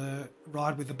might do the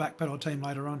ride with the backpedal team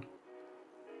later on.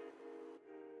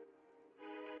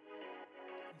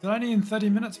 Is it only in 30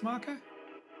 minutes, Marco?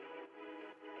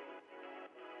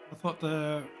 I thought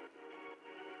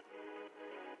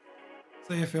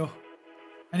See you, Phil.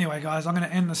 Anyway, guys, I'm going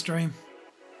to end the stream.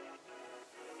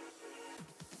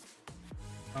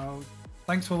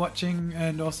 Thanks for watching,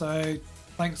 and also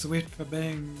thanks Zwift for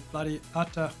being bloody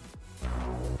utter.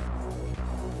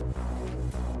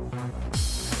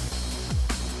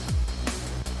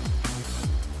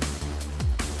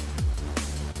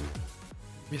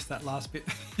 Missed that last bit.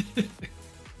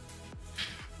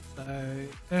 So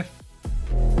F.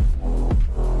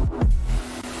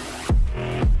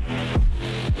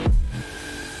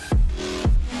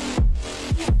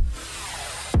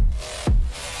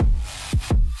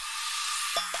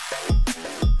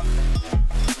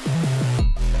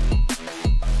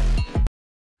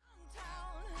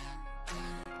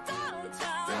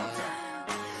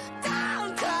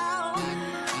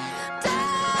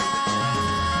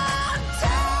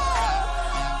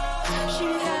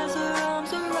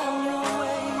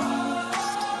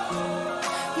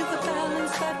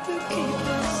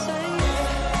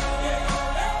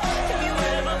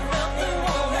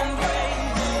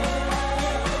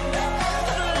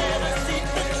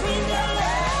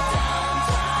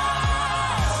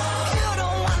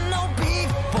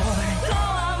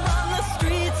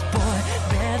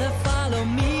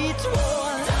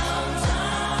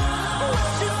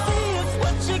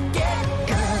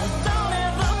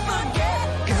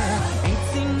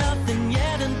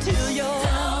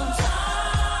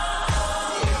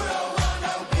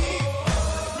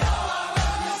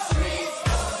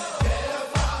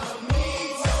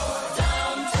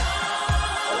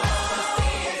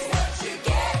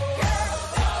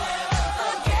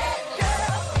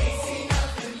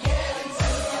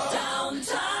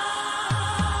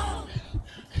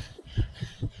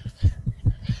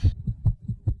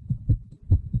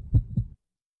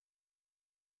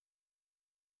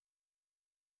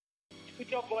 Good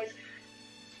job, boys.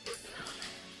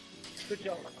 Good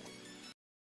job.